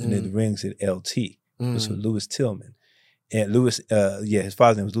father. And then the ring said LT. It was for Lewis Tillman. And his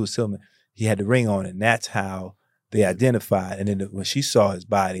father's name was Lewis Tillman. He had the ring on, and that's how they identified. And then when she saw his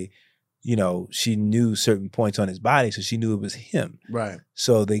body, she knew certain points on his body, so she knew it was him. Right.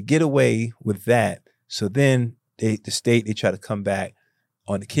 So they get away with that. So then they try to come back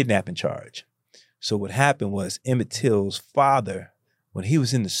on the kidnapping charge. So what happened was Emmett Till's father, when he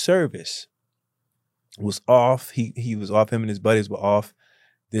was in the service, was off. He was off. Him and his buddies were off.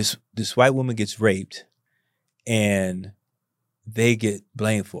 This white woman gets raped, and they get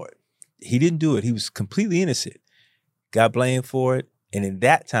blamed for it. He didn't do it. He was completely innocent. Got blamed for it. And in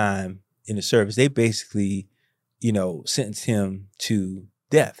that time in the service, they basically, sentenced him to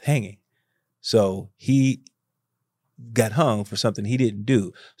death, hanging. So he got hung for something he didn't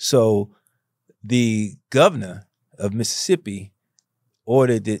do. So the governor of Mississippi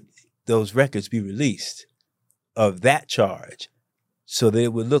ordered that those records be released of that charge so that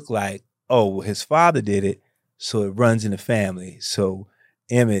it would look like, oh, well, his father did it, so it runs in the family. So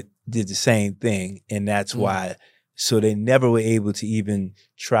Emmett did the same thing, and that's why So they never were able to even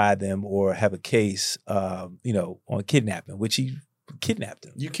try them or have a case, on kidnapping, which he kidnapped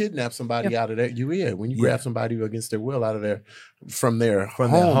them. You kidnap somebody out of there. When you grab somebody against their will out of there, from their Their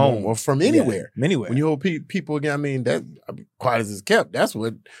home or from anywhere. Yeah, anywhere. When you hold people again, I mean, that quiet as it's kept. That's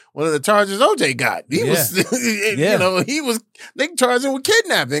what one of the charges OJ got. He was, they charged him with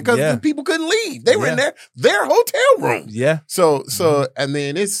kidnapping because the people couldn't leave. They were in their hotel room. Yeah. So I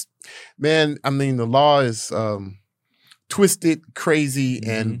mean, the law is twisted, crazy,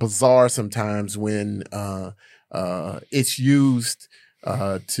 and bizarre sometimes when it's used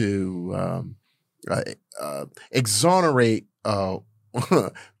to exonerate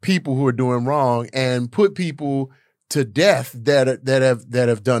people who are doing wrong and put people to death that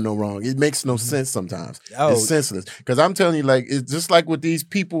have done no wrong. It makes no sense sometimes. It's senseless. Because I'm telling you, like, it's just like with these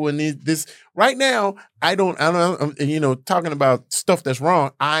people and this right now. I don't. Talking about stuff that's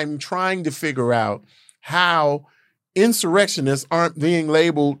wrong. I'm trying to figure out how insurrectionists aren't being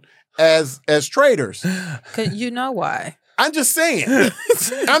labeled as traitors. Cause you know why? I'm just saying.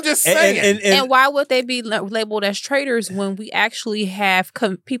 And why would they be labeled as traitors when we actually have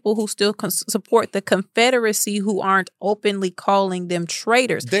people who still support the Confederacy who aren't openly calling them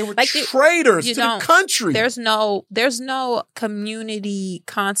traitors? They were traitors to the country. There's no community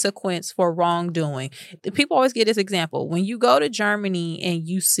consequence for wrongdoing. People always get this example. When you go to Germany and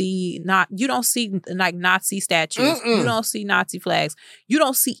you don't see like Nazi statues, you don't see Nazi flags, you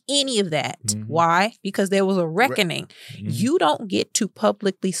don't see any of that. Why? Because there was a reckoning. You don't get to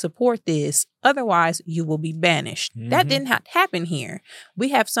publicly support this. Otherwise, you will be banished. That didn't happen here. We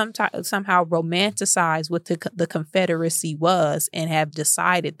have somehow romanticized what the Confederacy was and have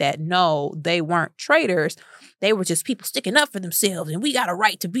decided that, no, they weren't traitors. They were just people sticking up for themselves and we got a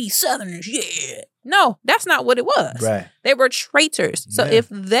right to be Southerners. Yeah. No, that's not what it was. Right. They were traitors. So if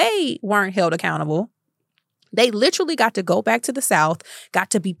they weren't held accountable, they literally got to go back to the South, got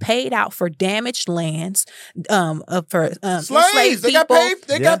to be paid out for damaged lands, for slaves. They got paid.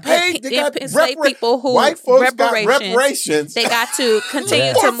 They got enslaved people who white folks got reparations. They got to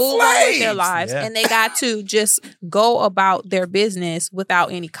continue to move on with their lives, and they got to just go about their business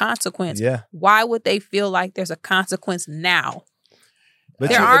without any consequence. Yeah. Why would they feel like there's a consequence now? But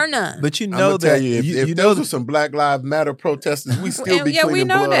there are none. But you know that if those were some Black Lives Matter protesters, we still be cleaning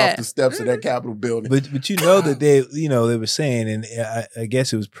blood off the steps of that Capitol building. But you know that they were saying, and I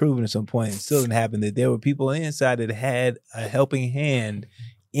guess it was proven at some point, it still didn't happen, that there were people inside that had a helping hand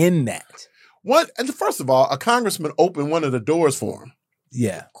in that. And first of all, a congressman opened one of the doors for him.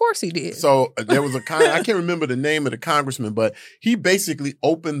 Yeah. Of course he did. So there was I can't remember the name of the congressman, but he basically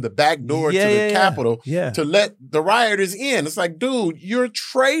opened the back door to the Capitol to let the rioters in. It's like, dude, you're a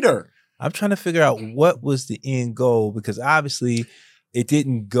traitor. I'm trying to figure out what was the end goal, because obviously it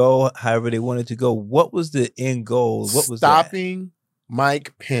didn't go however they wanted to go. What was the end goal? What was stopping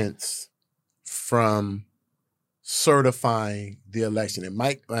Mike Pence from certifying the election? And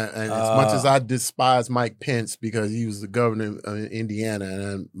as much as I despise Mike Pence because he was the governor of Indiana,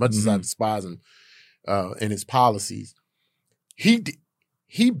 and much as I despise him and his policies, he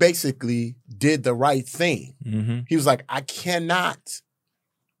basically did the right thing. He was like, I cannot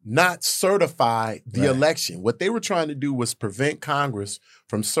not certify the election. What they were trying to do was prevent Congress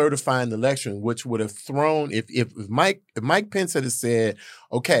from certifying the election, which would have thrown, if Mike Pence had said,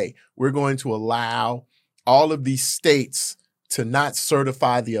 okay, we're going to allow all of these states to not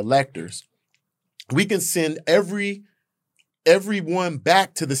certify the electors, we can send everyone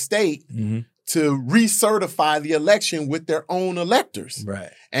back to the state to recertify the election with their own electors.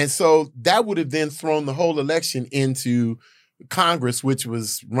 Right. And so that would have then thrown the whole election into Congress, which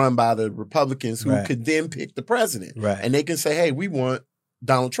was run by the Republicans, who could then pick the president. Right. And they can say, hey, we want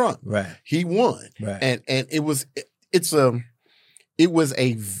Donald Trump. Right. He won. Right. And it was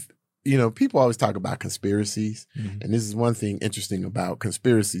a people always talk about conspiracies, and this is one thing interesting about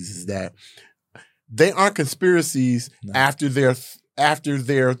conspiracies is that they aren't conspiracies after they're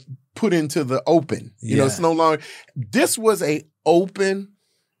put into the open. You know, it's no longer. This was a open,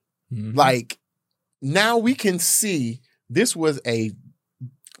 like, now we can see this was a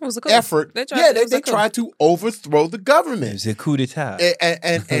effort. They tried to overthrow the government. It was a coup d'etat.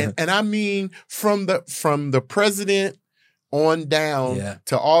 And I mean from the president on down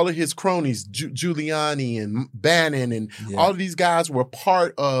to all of his cronies, Giuliani and Bannon, and all of these guys were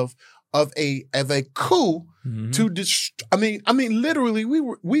part of a coup to I mean literally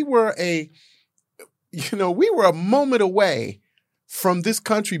we were a moment away from this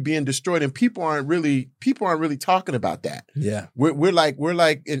country being destroyed, and people aren't really talking about that. Yeah. We're like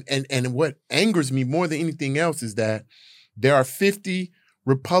and what angers me more than anything else is that there are 50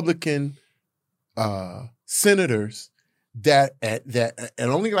 Republican senators that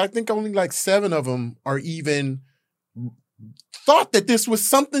and I think only like 7 of them are even thought that this was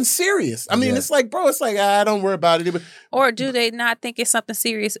something serious. I mean, it's like, bro, it's like, don't worry about it. Or do they not think it's something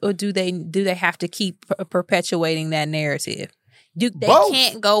serious, or do they have to keep perpetuating that narrative? They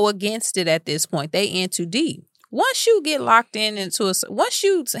can't go against it at this point. They in too deep. Once you get locked once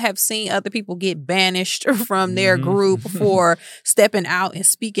you have seen other people get banished from their group for stepping out and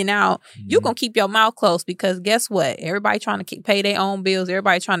speaking out, you're going to keep your mouth closed, because guess what? Everybody trying to pay their own bills.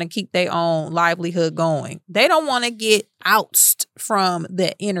 Everybody trying to keep their own livelihood going. They don't want to get ousted from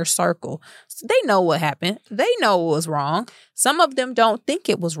the inner circle. So they know what happened. They know what was wrong. Some of them don't think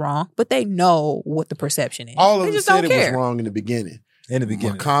it was wrong, but they know what the perception is. All of them said it was wrong in the beginning.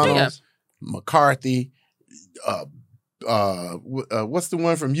 McConnell, McCarthy, what's the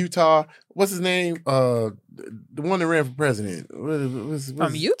one from Utah? What's his name? The one that ran for president.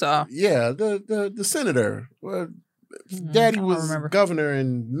 From Utah? Yeah, the senator. Daddy was governor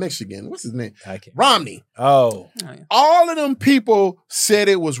in Michigan. What's his name? Romney. Oh. All of them people said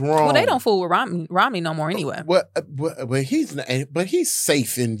it was wrong. Well, they don't fool with Romney no more anyway. But he's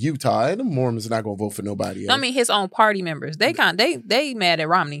safe in Utah, and the Mormons are not going to vote for nobody else. I mean, his own party members. They mad at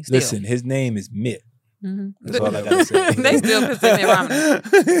Romney still. Listen, his name is Mitt. Mm-hmm. That's all I gotta say. They still consider Mitt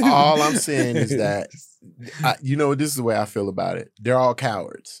Romney. All I'm saying is that, this is the way I feel about it. They're all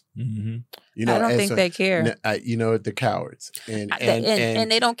cowards. Mm-hmm. I don't think they care. They're cowards, and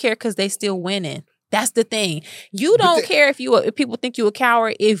they don't care because they still winning. That's the thing. You don't care if people think you a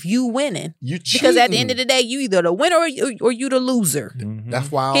coward if you winning. Because at the end of the day, you either the winner or you the loser. Mm-hmm. That's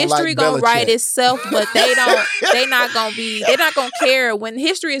why I don't history like gonna Belichick. write itself, but they're not gonna care when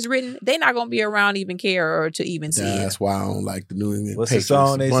history is written. They're not gonna be around to even care or to even see it. That's why I don't like the New England What's Patriots. the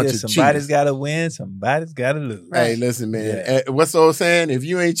song they said? Somebody's cheaters. got to win, somebody's got to lose. Right. Hey, listen, man. What's the old saying? If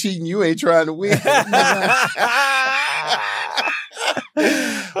you ain't cheating, you ain't trying to win.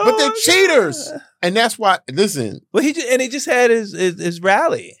 But they're cheaters. And that's why, listen. Well, he just had his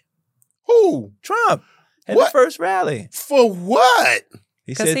rally. Who? Trump had What? the first rally. For what?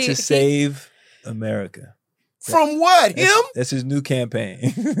 He said to save America. From what? Him? That's his new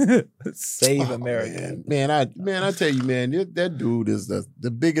campaign. Save America. Man, I tell you, man, that dude is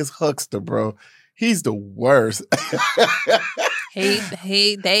the biggest huckster, bro. He's the worst.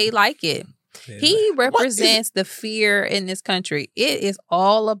 They like it. He represents the fear in this country. It is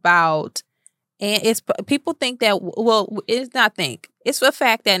all about, and it's people think that, well, it's not think. It's a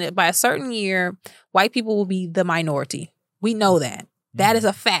fact that by a certain year, white people will be the minority. We know that. That is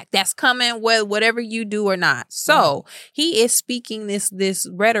a fact. That's coming whatever you do or not. So he is speaking this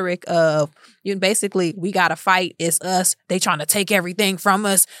rhetoric of, basically, we got to fight. It's us. They trying to take everything from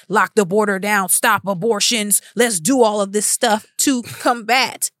us, lock the border down, stop abortions. Let's do all of this stuff to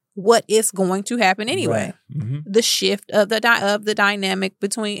combat what is going to happen anyway. Right. Mm-hmm. The shift of the dynamic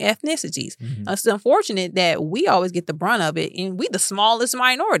between ethnicities. Mm-hmm. It's unfortunate that we always get the brunt of it, and we the smallest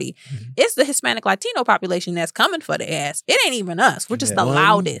minority. Mm-hmm. It's the Hispanic Latino population that's coming for the ass. It ain't even us. We're just the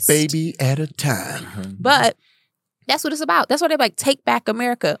loudest. Baby at a time. Mm-hmm. But that's what it's about. That's why they're like, take back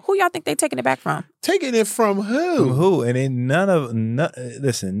America. Who y'all think they taking it back from? Taking it from who? From who? And then none of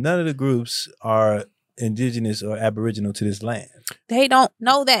the groups are indigenous or aboriginal to this land. They don't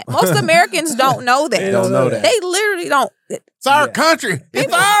know that. Most Americans don't know that. They don't know that. They literally don't. It's our country.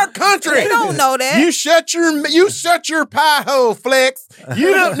 It's our country. They don't know that. You shut your pie hole, Flex.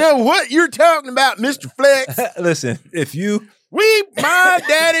 You don't know what you're talking about, Mr. Flex. Listen, my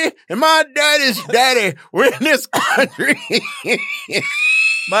daddy and my daddy's daddy, we're in this country.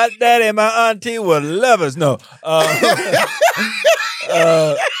 My daddy and my auntie were lovers. No.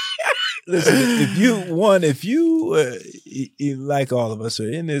 Listen, if you like all of us are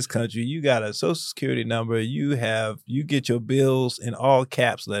in this country, you got a social security number, you get your bills in all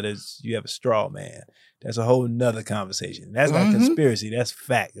caps letters, you have a straw man. That's a whole nother conversation. That's not conspiracy. That's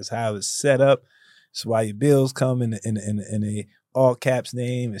fact. That's how it's set up. That's why your bills come in a all caps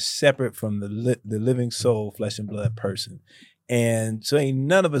name. Is separate from the living soul, flesh and blood person. And so ain't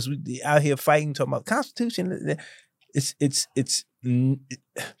none of us out here fighting, talking about Constitution. It's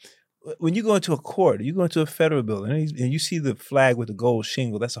when you go into a court, you go into a federal building, and you see the flag with the gold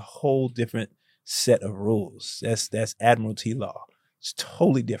shingle. That's a whole different set of rules. That's Admiralty law. It's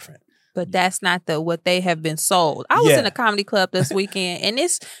totally different. But that's not what they have been sold. I was in a comedy club this weekend, and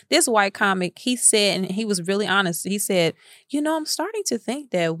this white comic, he said, and he was really honest. He said, I'm starting to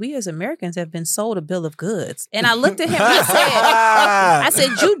think that we as Americans have been sold a bill of goods. And I looked at him and I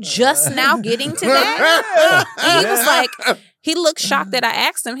said, you just now getting to that? And he was like, he looked shocked that I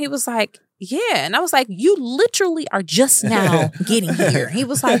asked him. He was like, yeah. And I was like, you literally are just now getting here. He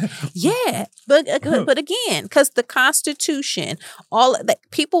was like, yeah. But again, because the Constitution, all that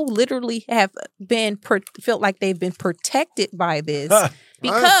people literally have been, felt like they've been protected by this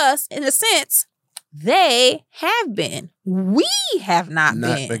because in a sense, they have been. We have not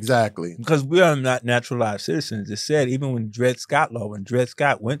been. Exactly. Because we are not naturalized citizens. It said even when Dred Scott went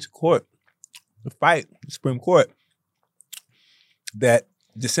to court to fight the Supreme Court, that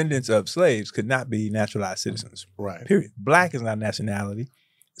descendants of slaves could not be naturalized citizens. Right. Period. Black is not a nationality.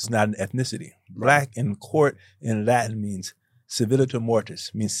 It's not an ethnicity. Black in court in Latin means civiliter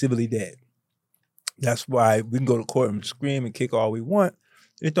mortis, means civilly dead. That's why we can go to court and scream and kick all we want.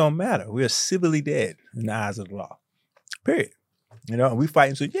 It don't matter. We are civilly dead in the eyes of the law. Period. You know, and we fight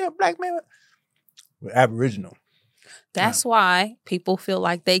and say, yeah, black man, we're Aboriginal. That's why people feel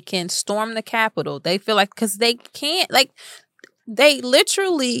like they can storm the Capitol. They feel like, because they can't, like, they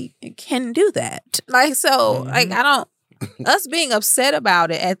literally can do that. Like, so, like, I don't, us being upset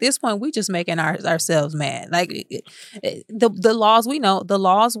about it at this point, we just making ourselves mad. Like the laws, we know the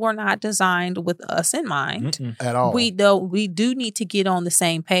laws were not designed with us in mind at all. We do need to get on the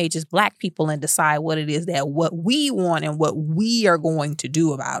same page as Black people and decide what it is that what we want and what we are going to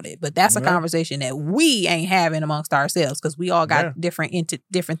do about it. But that's a conversation that we ain't having amongst ourselves because we all got different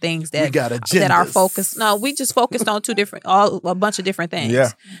things that we got that are focused. No, we just focused on a bunch of different things. Yeah.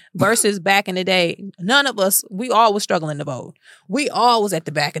 Versus back in the day, none of us, we all was struggling to vote. We all was at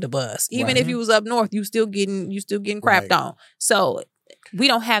the back of the bus. Even if you was up north, you still getting crapped on. So we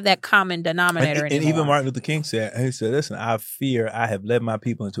don't have that common denominator anymore. And even Martin Luther King said, listen, I fear I have led my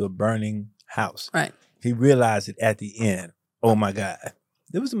people into a burning house. Right. He realized it at the end. Oh my God.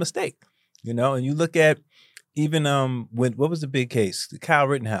 It was a mistake. You know, and you look at even what was the big case? The Kyle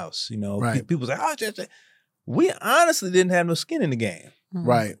Rittenhouse, you know, people say, we honestly didn't have no skin in the game.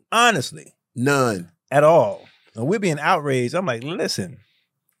 Right. Honestly. None. At all. And we're being outraged. I'm like, listen,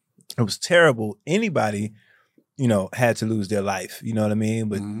 it was terrible. Anybody, you know, had to lose their life. You know what I mean?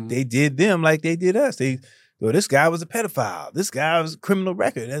 But they did them like they did us. This guy was a pedophile. This guy was a criminal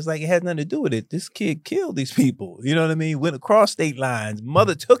record. That's like, it has nothing to do with it. This kid killed these people. You know what I mean? Went across state lines.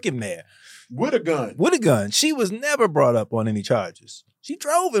 Mother took him there. With a gun. With a gun. She was never brought up on any charges. She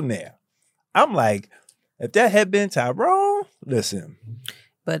drove him there. I'm like, if that had been Tyrone, listen.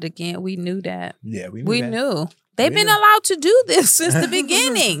 But again, we knew that. Yeah, we knew. that. They've been allowed to do this since the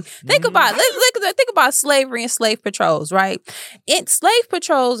beginning. Think about slavery and slave patrols, right? Slave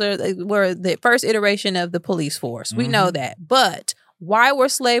patrols were the first iteration of the police force. We know that. But why were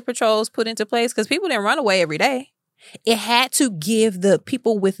slave patrols put into place? Because people didn't run away every day. It had to give the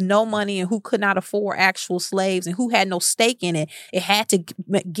people with no money and who could not afford actual slaves and who had no stake in it. It had to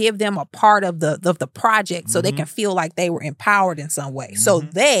give them a part of the project so they can feel like they were empowered in some way. So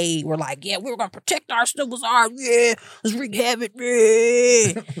they were like, yeah, we were going to protect our civil rights. Yeah, let's wreak havoc.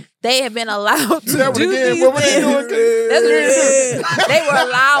 Yeah. They have been allowed to do these things. They were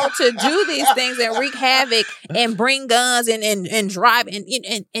allowed to do these things and wreak havoc and bring guns and drive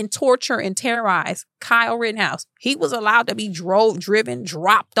and torture and terrorize. Kyle Rittenhouse, he was allowed to be driven,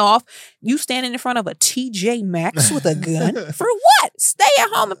 dropped off. You standing in front of a TJ Maxx with a gun for what? Stay at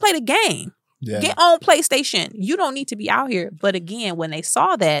home and play the game. Yeah. Get on PlayStation. You don't need to be out here. But again, when they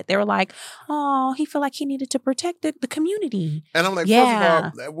saw that, they were like, oh, he felt like he needed to protect the community. And I'm like,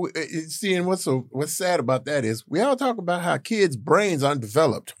 first of all, seeing what's sad about that is we all talk about how kids' brains aren't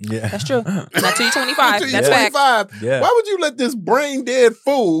developed. Yeah. That's true. Not till you're 25. That's fact. Yeah. Why would you let this brain dead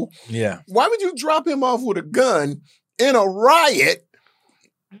fool, why would you drop him off with a gun in a riot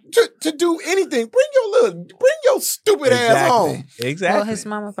to do anything? Bring your stupid ass home. Exactly. Well, his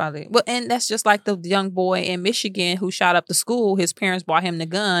mama probably. Well, and that's just like the young boy in Michigan who shot up the school. His parents bought him the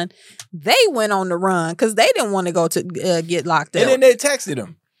gun. They went on the run because they didn't want to go to get locked up. And then they texted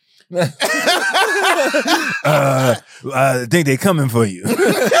him. I think they're coming for you.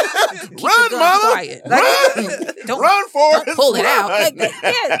 Run, mama! Like, run for it! Pull it out. Like,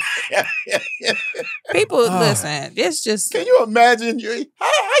 people, listen. It's just. Can you imagine? How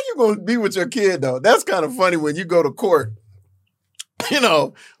you gonna be with your kid though? That's kind of funny when you go to court. You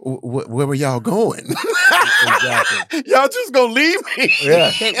know, where were y'all going? Exactly. Y'all just gonna leave me?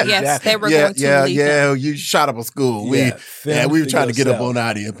 Yeah. Yes, they were going to leave him. You shot up a school. We were trying to get up on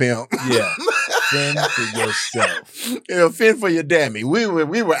out of here, pimp. Yeah. Fend for yourself. Yeah, fend for your dammy. We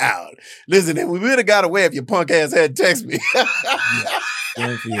were out. Listen, we would have got away if your punk ass had text me.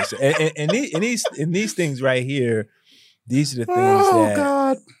 Fend for yourself. And these things right here, these are the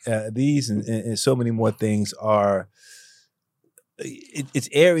things that these and so many more things are. It's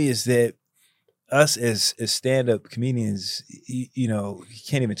areas that us as stand-up comedians, you know, you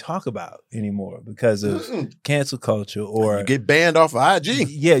can't even talk about anymore because of cancel culture or You get banned off of IG.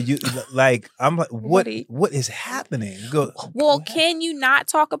 Yeah, you like I'm like, what Woody. what is happening? Well, can you not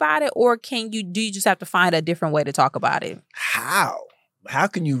talk about it, or do you just have to find a different way to talk about it? How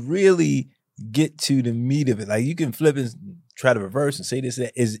can you really get to the meat of it? Like you can flip and try to reverse and say this.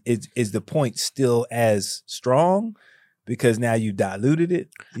 That is the point still as strong? Because now you diluted it.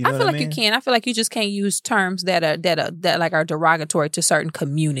 You know I feel like what I you mean? can. I feel like you just can't use terms that are derogatory to certain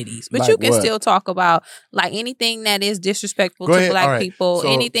communities. But Like you can what? still talk about like anything that is disrespectful Go to ahead. Black All right. people,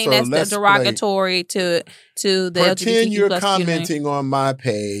 So anything let's that's derogatory to the Pretend LGBTQ you're plus community. commenting on my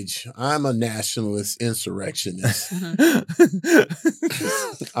page. I'm a nationalist insurrectionist. No,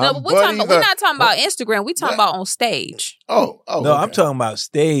 I'm but we're not Buddy talking about Instagram. We're talking What? about on stage. Oh, No, okay. I'm talking about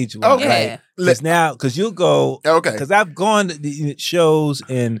stage. Okay. Yeah. Because you'll go. Okay. Because I've gone to the shows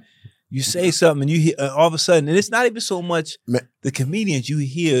and you say something and you hear all of a sudden, and it's not even so much the comedians you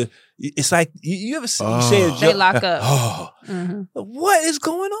hear. It's like you ever see, you say a joke. They lock up. Oh, Mhm. what is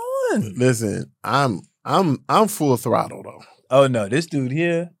going on? Listen, I'm full throttle though. Oh no, this dude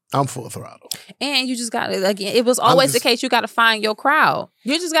here. I'm full throttle. And you just got to, again, it was always the case. You got to find your crowd.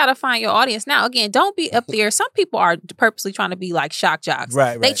 You just got to find your audience. Now, again, don't be up there. Some people are purposely trying to be like shock jocks.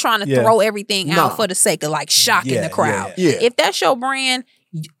 Right. They trying to Yeah. throw everything No. out for the sake of like shocking Yeah, the crowd. Yeah. If that's your brand,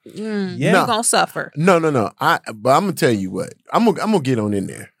 Yeah. you're No. going to suffer. No. But I'm gonna tell you what. I'm gonna get on in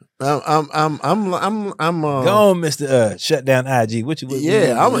there. I'm Go on, Mr. Shut Down IG. What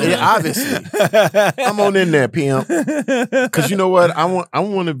obviously. I'm on in there, pimp. Because you know what? I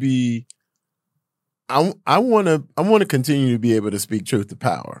want to be. I want to continue to be able to speak truth to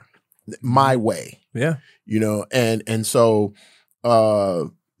power, my way. Yeah. You know, and so I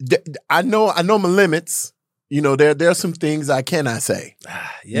know my limits. You know, there's some things I cannot say.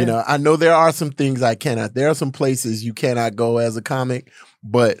 Yeah. You know, I know there are some things I cannot. There are some places you cannot go as a comic,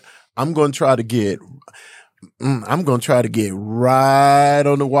 but I'm going to try to get. I'm going to try to get right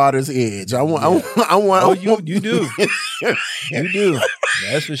on the water's edge. I want. You do. You do.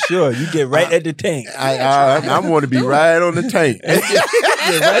 That's for sure. You get right at the tank. I want to be right on the tank. Get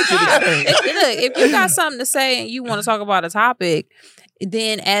right to the tank. Look, if you got something to say and you want to talk about a topic,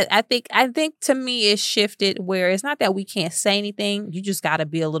 then I think to me it's shifted where it's not that we can't say anything. You just got to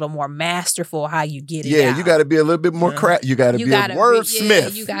be a little more masterful how you get it out. You got to be a little bit more crap. You got to be a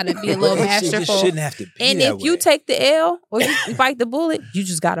wordsmith. You got to be a little It masterful. just shouldn't have to be And that if you way. take the L or you bite the bullet, you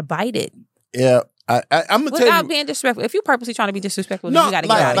just got to bite it. Yeah, I'm gonna tell Without you. being disrespectful. If you're purposely trying to be disrespectful, then you got to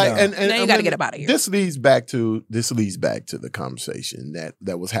get out of here. and Then you got to get up out of here. This leads back to the conversation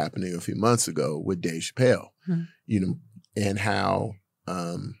that was happening a few months ago with Dave Chappelle. Hmm. You know, and how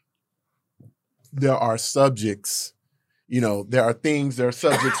there are subjects. You know, there are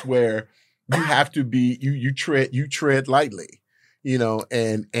subjects where you have to be you tread lightly. You know,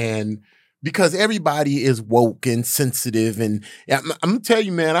 and because everybody is woke and sensitive, and I'm gonna tell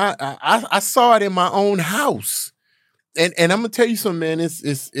you, man, I saw it in my own house, and I'm gonna tell you something, man.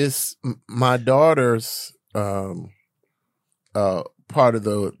 It's my daughter's part of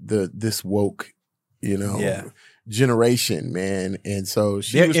this woke, you know, generation, man, and so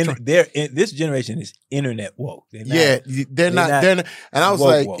this generation is internet woke. They're not, and I was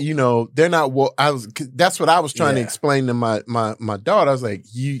like, woke. you know, they're not woke. That's what I was trying to explain to my daughter. I was like,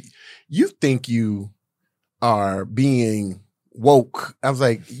 you think you are being woke. I was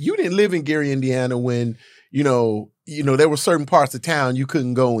like, you didn't live in Gary, Indiana when, you know, there were certain parts of town you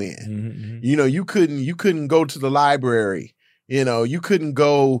couldn't go in. Mm-hmm. You know, you couldn't go to the library. You know, you couldn't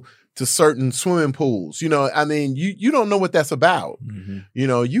go to certain swimming pools. You know, I mean, you don't know what that's about. Mm-hmm. You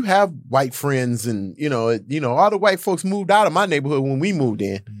know, you have white friends and, you know, all the white folks moved out of my neighborhood when we moved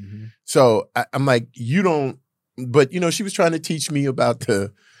in. Mm-hmm. So I'm like, you don't, but, you know, she was trying to teach me about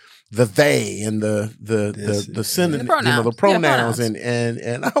the they and the synonym, the pronouns,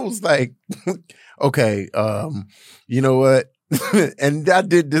 and I was like, okay, you know what? And I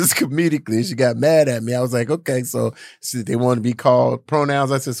did this comedically. She got mad at me. I was like, okay, so they want to be called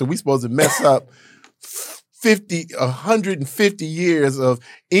pronouns. I said, so we supposed to mess up 150 years of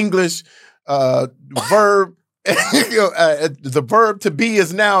English verb. The verb to be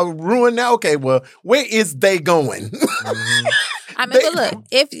is now ruined. Now, okay, well, where is they going? Mm-hmm. I mean, but look,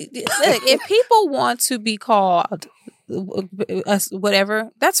 if people want to be called whatever,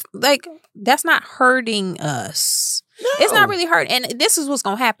 that's not hurting us. It's not really hurting. And this is what's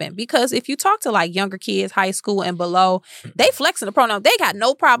going to happen. Because if you talk to like younger kids, high school and below, they flexing the pronoun. They got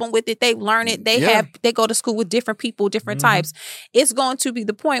no problem with it. They learn it. They go to school with different people, different types. It's going to be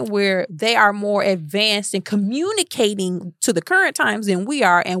the point where they are more advanced in communicating to the current times than we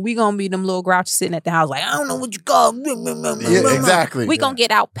are. And we going to be them little grouches sitting at the house like, I don't know what you call. Yeah, exactly. We going to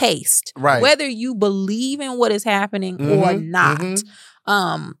get outpaced. Right. Whether you believe in what is happening or not.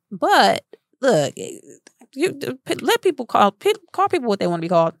 But look, let people call people what they want to be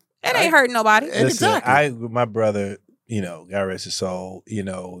called. It ain't hurting nobody. Exactly. My brother, God rest his soul,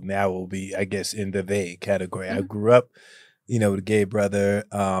 now will be, I guess, in the they category. I grew up, with a gay brother.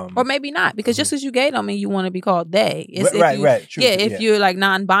 Or maybe not, because just as you gay don't mean you want to be called they. It's right. True, if you're like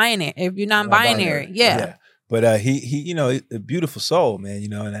non-binary. If you're non-binary, yeah. But he, a beautiful soul, man,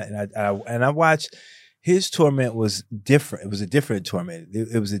 and I watched his torment was different. It was a different torment.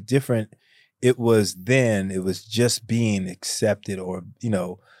 It was just being accepted or,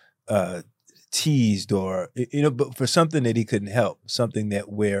 teased or, but for something that he couldn't help, something that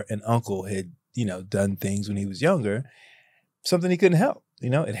where an uncle had, done things when he was younger, something he couldn't help,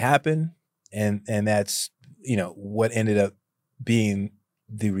 it happened. And that's, what ended up being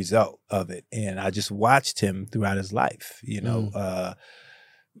the result of it. And I just watched him throughout his life, be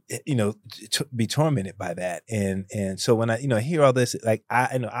tormented by that. And so when I, hear all this, like,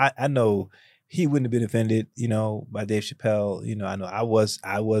 I know he wouldn't have been offended, by Dave Chappelle. I know I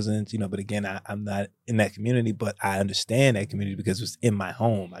wasn't, but again, I'm not in that community, but I understand that community because it was in my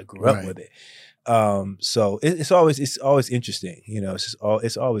home. I grew up with it. So it's always interesting, it's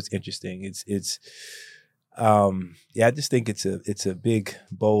always interesting. I just think it's a big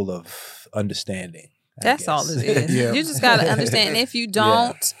bowl of understanding. That's all it is. You just got to understand. And if you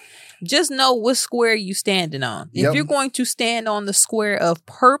don't, just know what square you standing on. If you're going to stand on the square of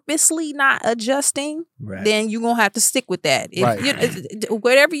purposely not adjusting, then you're going to have to stick with that.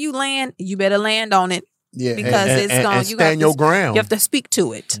 Wherever you land, you better land on it. Yeah, because it's going. You stand your ground. You have to speak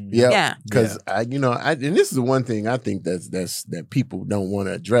to it. Yeah, because and this is the one thing I think that people don't want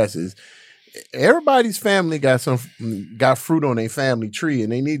to address is everybody's family got fruit on their family tree,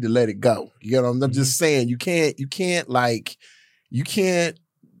 and they need to let it go. I'm just saying you can't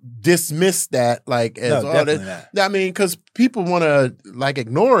dismiss that as all that. I mean, because people want to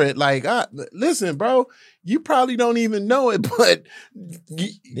ignore it. Listen, bro, you probably don't even know it, but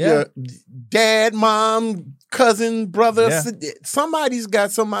your dad, mom, cousin, brother, somebody's got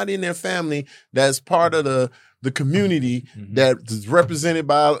somebody in their family that's part of the community that is represented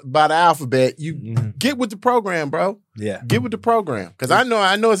by the alphabet. You get with the program, bro. Yeah, get with the program because I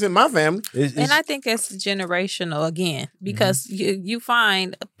know it's in my family, and I think it's generational again because you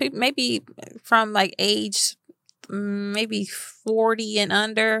find maybe from age maybe 40 and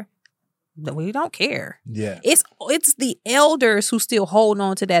under. We don't care. Yeah, it's the elders who still hold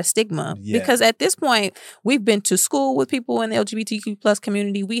on to that stigma because at this point we've been to school with people in the LGBTQ plus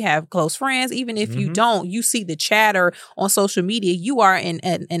community. We have close friends. Even if you don't, you see the chatter on social media. You are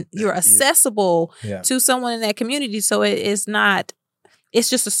you're accessible to someone in that community. So it's not. It's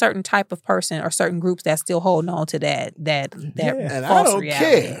just a certain type of person or certain groups that still hold on to that and false I don't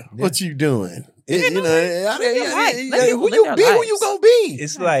reality. care what you doing. Who you gonna be?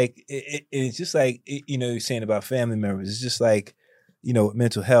 It's like it's just like you're saying about family members. It's just like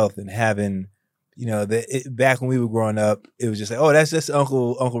mental health and having back when we were growing up, it was just like, oh, that's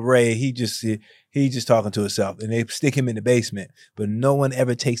Uncle Ray. He just talking to himself, and they stick him in the basement. But no one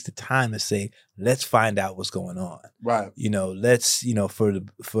ever takes the time to say, let's find out what's going on. Right. Let's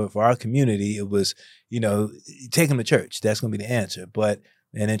for our community, it was take him to church. That's going to be the answer.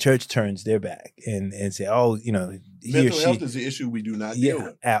 And then church turns their back and say, oh, mental health is the issue we do not deal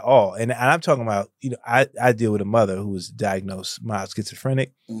with at all. And I'm talking about, I deal with a mother who was diagnosed mild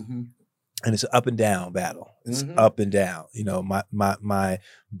schizophrenic, and it's an up and down battle. It's up and down. My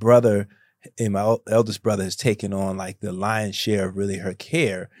brother and my eldest brother has taken on the lion's share of really her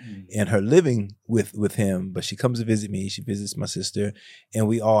care and her living with him. But she comes to visit me. She visits my sister, and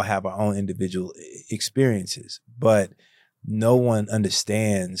we all have our own individual experiences. But no one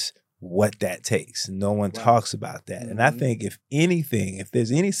understands what that takes. No one talks about that. And I think if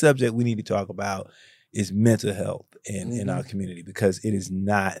there's any subject we need to talk about, is mental health in our community, because it is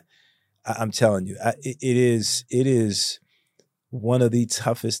not, I'm telling you, it is one of the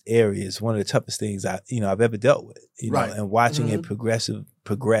toughest areas, one of the toughest things I've ever dealt with, and watching it progress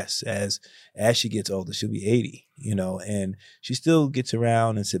as she gets older. She'll be 80, and she still gets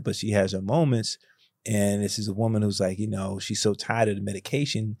around but she has her moments. And this is a woman who's she's so tired of the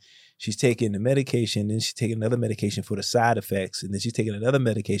medication. she's taking the medication, then she's taking another medication for the side effects, and then she's taking another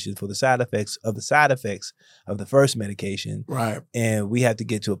medication for the side effects of the first medication. Right. And we have to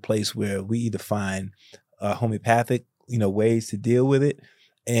get to a place where we either find homeopathic, ways to deal with it.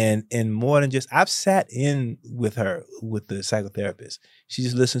 And more than just, I've sat in with her, with the psychotherapist. She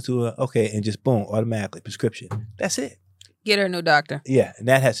just listens to her, okay, and just boom, automatically, prescription. That's it. Get her a new doctor. Yeah, and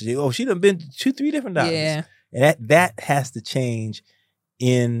that has to, she done been to 2-3 different doctors. Yeah. And that has to change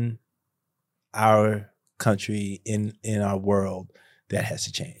in our country, in our world. That has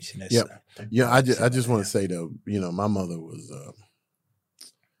to change. And that's, I just want to say though, my mother was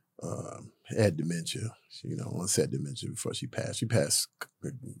had dementia. She, onset dementia before she passed. She passed a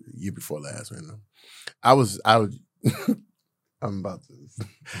year before last. I was.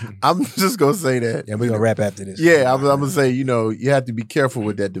 I'm just gonna say that. Yeah, we're gonna wrap after this. Yeah, I'm gonna say, you have to be careful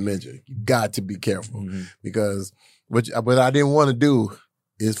with that dementia. You got to be careful because what I didn't want to do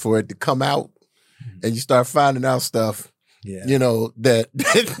is for it to come out and you start finding out stuff. Yeah. That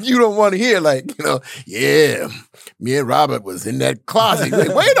you don't want to hear, like, yeah, me and Robert was in that closet.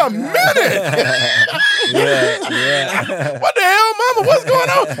 Like, wait a minute. Yeah. What the hell, mama? What's going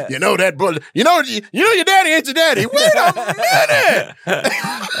on? That brother, your daddy ain't your daddy. Wait a minute.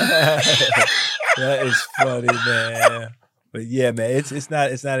 That is funny, man. But yeah, man, it's not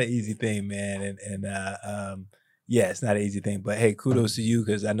an easy thing, man. And yeah, it's not an easy thing, but hey, kudos to you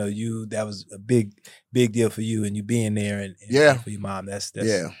because I know that was a big deal for you and you being there and for your mom. That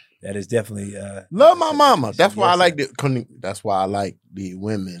is definitely love my mama. That's why I like the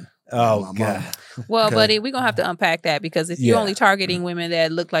women. Oh God. Well, buddy, we're gonna have to unpack that because if you're only targeting women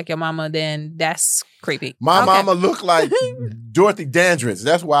that look like your mama, then that's creepy. My mama looked like Dorothy Dandridge.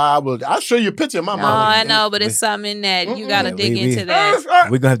 That's why I'll show you a picture of my mama. Oh, I know, but it's something that you gotta dig into that.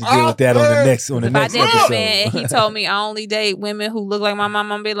 We're gonna have to deal with that on the next if I did episode. Man, he told me I only date women who look like my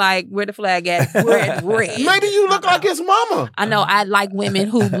mama and be like, where the flag at? Red. Maybe you look like his mama. I know I like women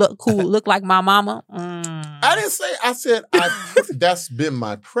who look like my mama. I didn't say, I said that's been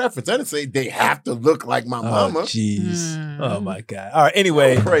my preference. I didn't say they have to look like my mama. Oh, jeez. Oh, my God. All right,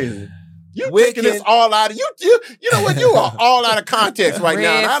 anyway. Crazy. You taking this all out of you know what? You are all out of context right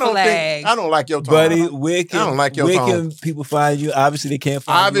now. And I don't like your tone. Buddy, where can people find you? Obviously, they can't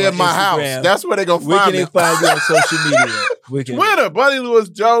find you on in my Instagram. house. That's where they're going to find me. Where can they find you on social media? Twitter, Buddy Lewis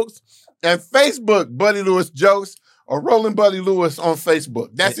Jokes, and Facebook, Buddy Lewis Jokes, or Rolling Buddy Lewis on Facebook.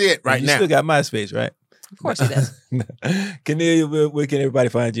 That's it right now. You still got MySpace, right? Of course he does. Cornelia, where can everybody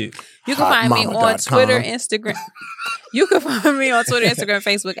find you? You can find me on Twitter, Instagram. You can find me on Twitter, Instagram,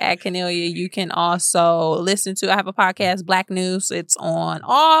 Facebook at Cornelia. You can also listen to, I have a podcast, Black News. It's on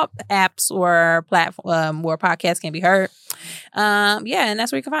all apps or platform where podcasts can be heard. And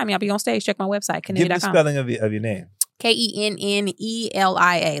that's where you can find me. I'll be on stage. Check my website, Cornelia.com. Give me the spelling of your name. Kennelia,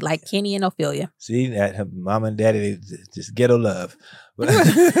 like Kenny and Ophelia. See, that her mama and daddy, they just ghetto love. So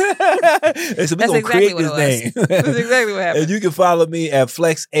That's exactly what it was. That's exactly what happened. And you can follow me at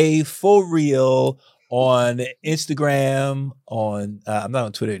Flex A For Real on Instagram, on I'm not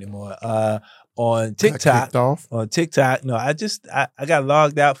on Twitter anymore. On TikTok. On TikTok. No, I got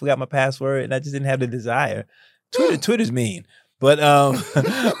logged out, forgot my password, and I just didn't have the desire. Twitter's mean. But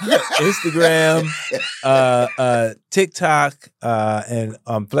Instagram, TikTok,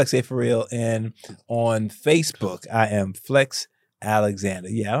 and Flex A For Real, and on Facebook, I am Flex Alexander.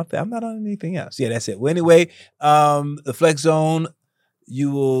 Yeah, I'm not on anything else. Yeah, that's it. Well, anyway, the Flex Zone,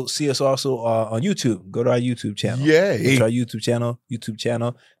 you will see us also on YouTube. Go to our YouTube channel. Yeah. Go to our YouTube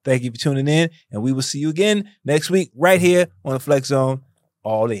channel. Thank you for tuning in, and we will see you again next week right here on the Flex Zone.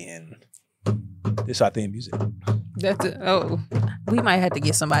 All in. This is our theme music. That's it. Oh, we might have to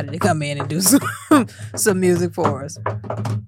get somebody to come in and do some music for us.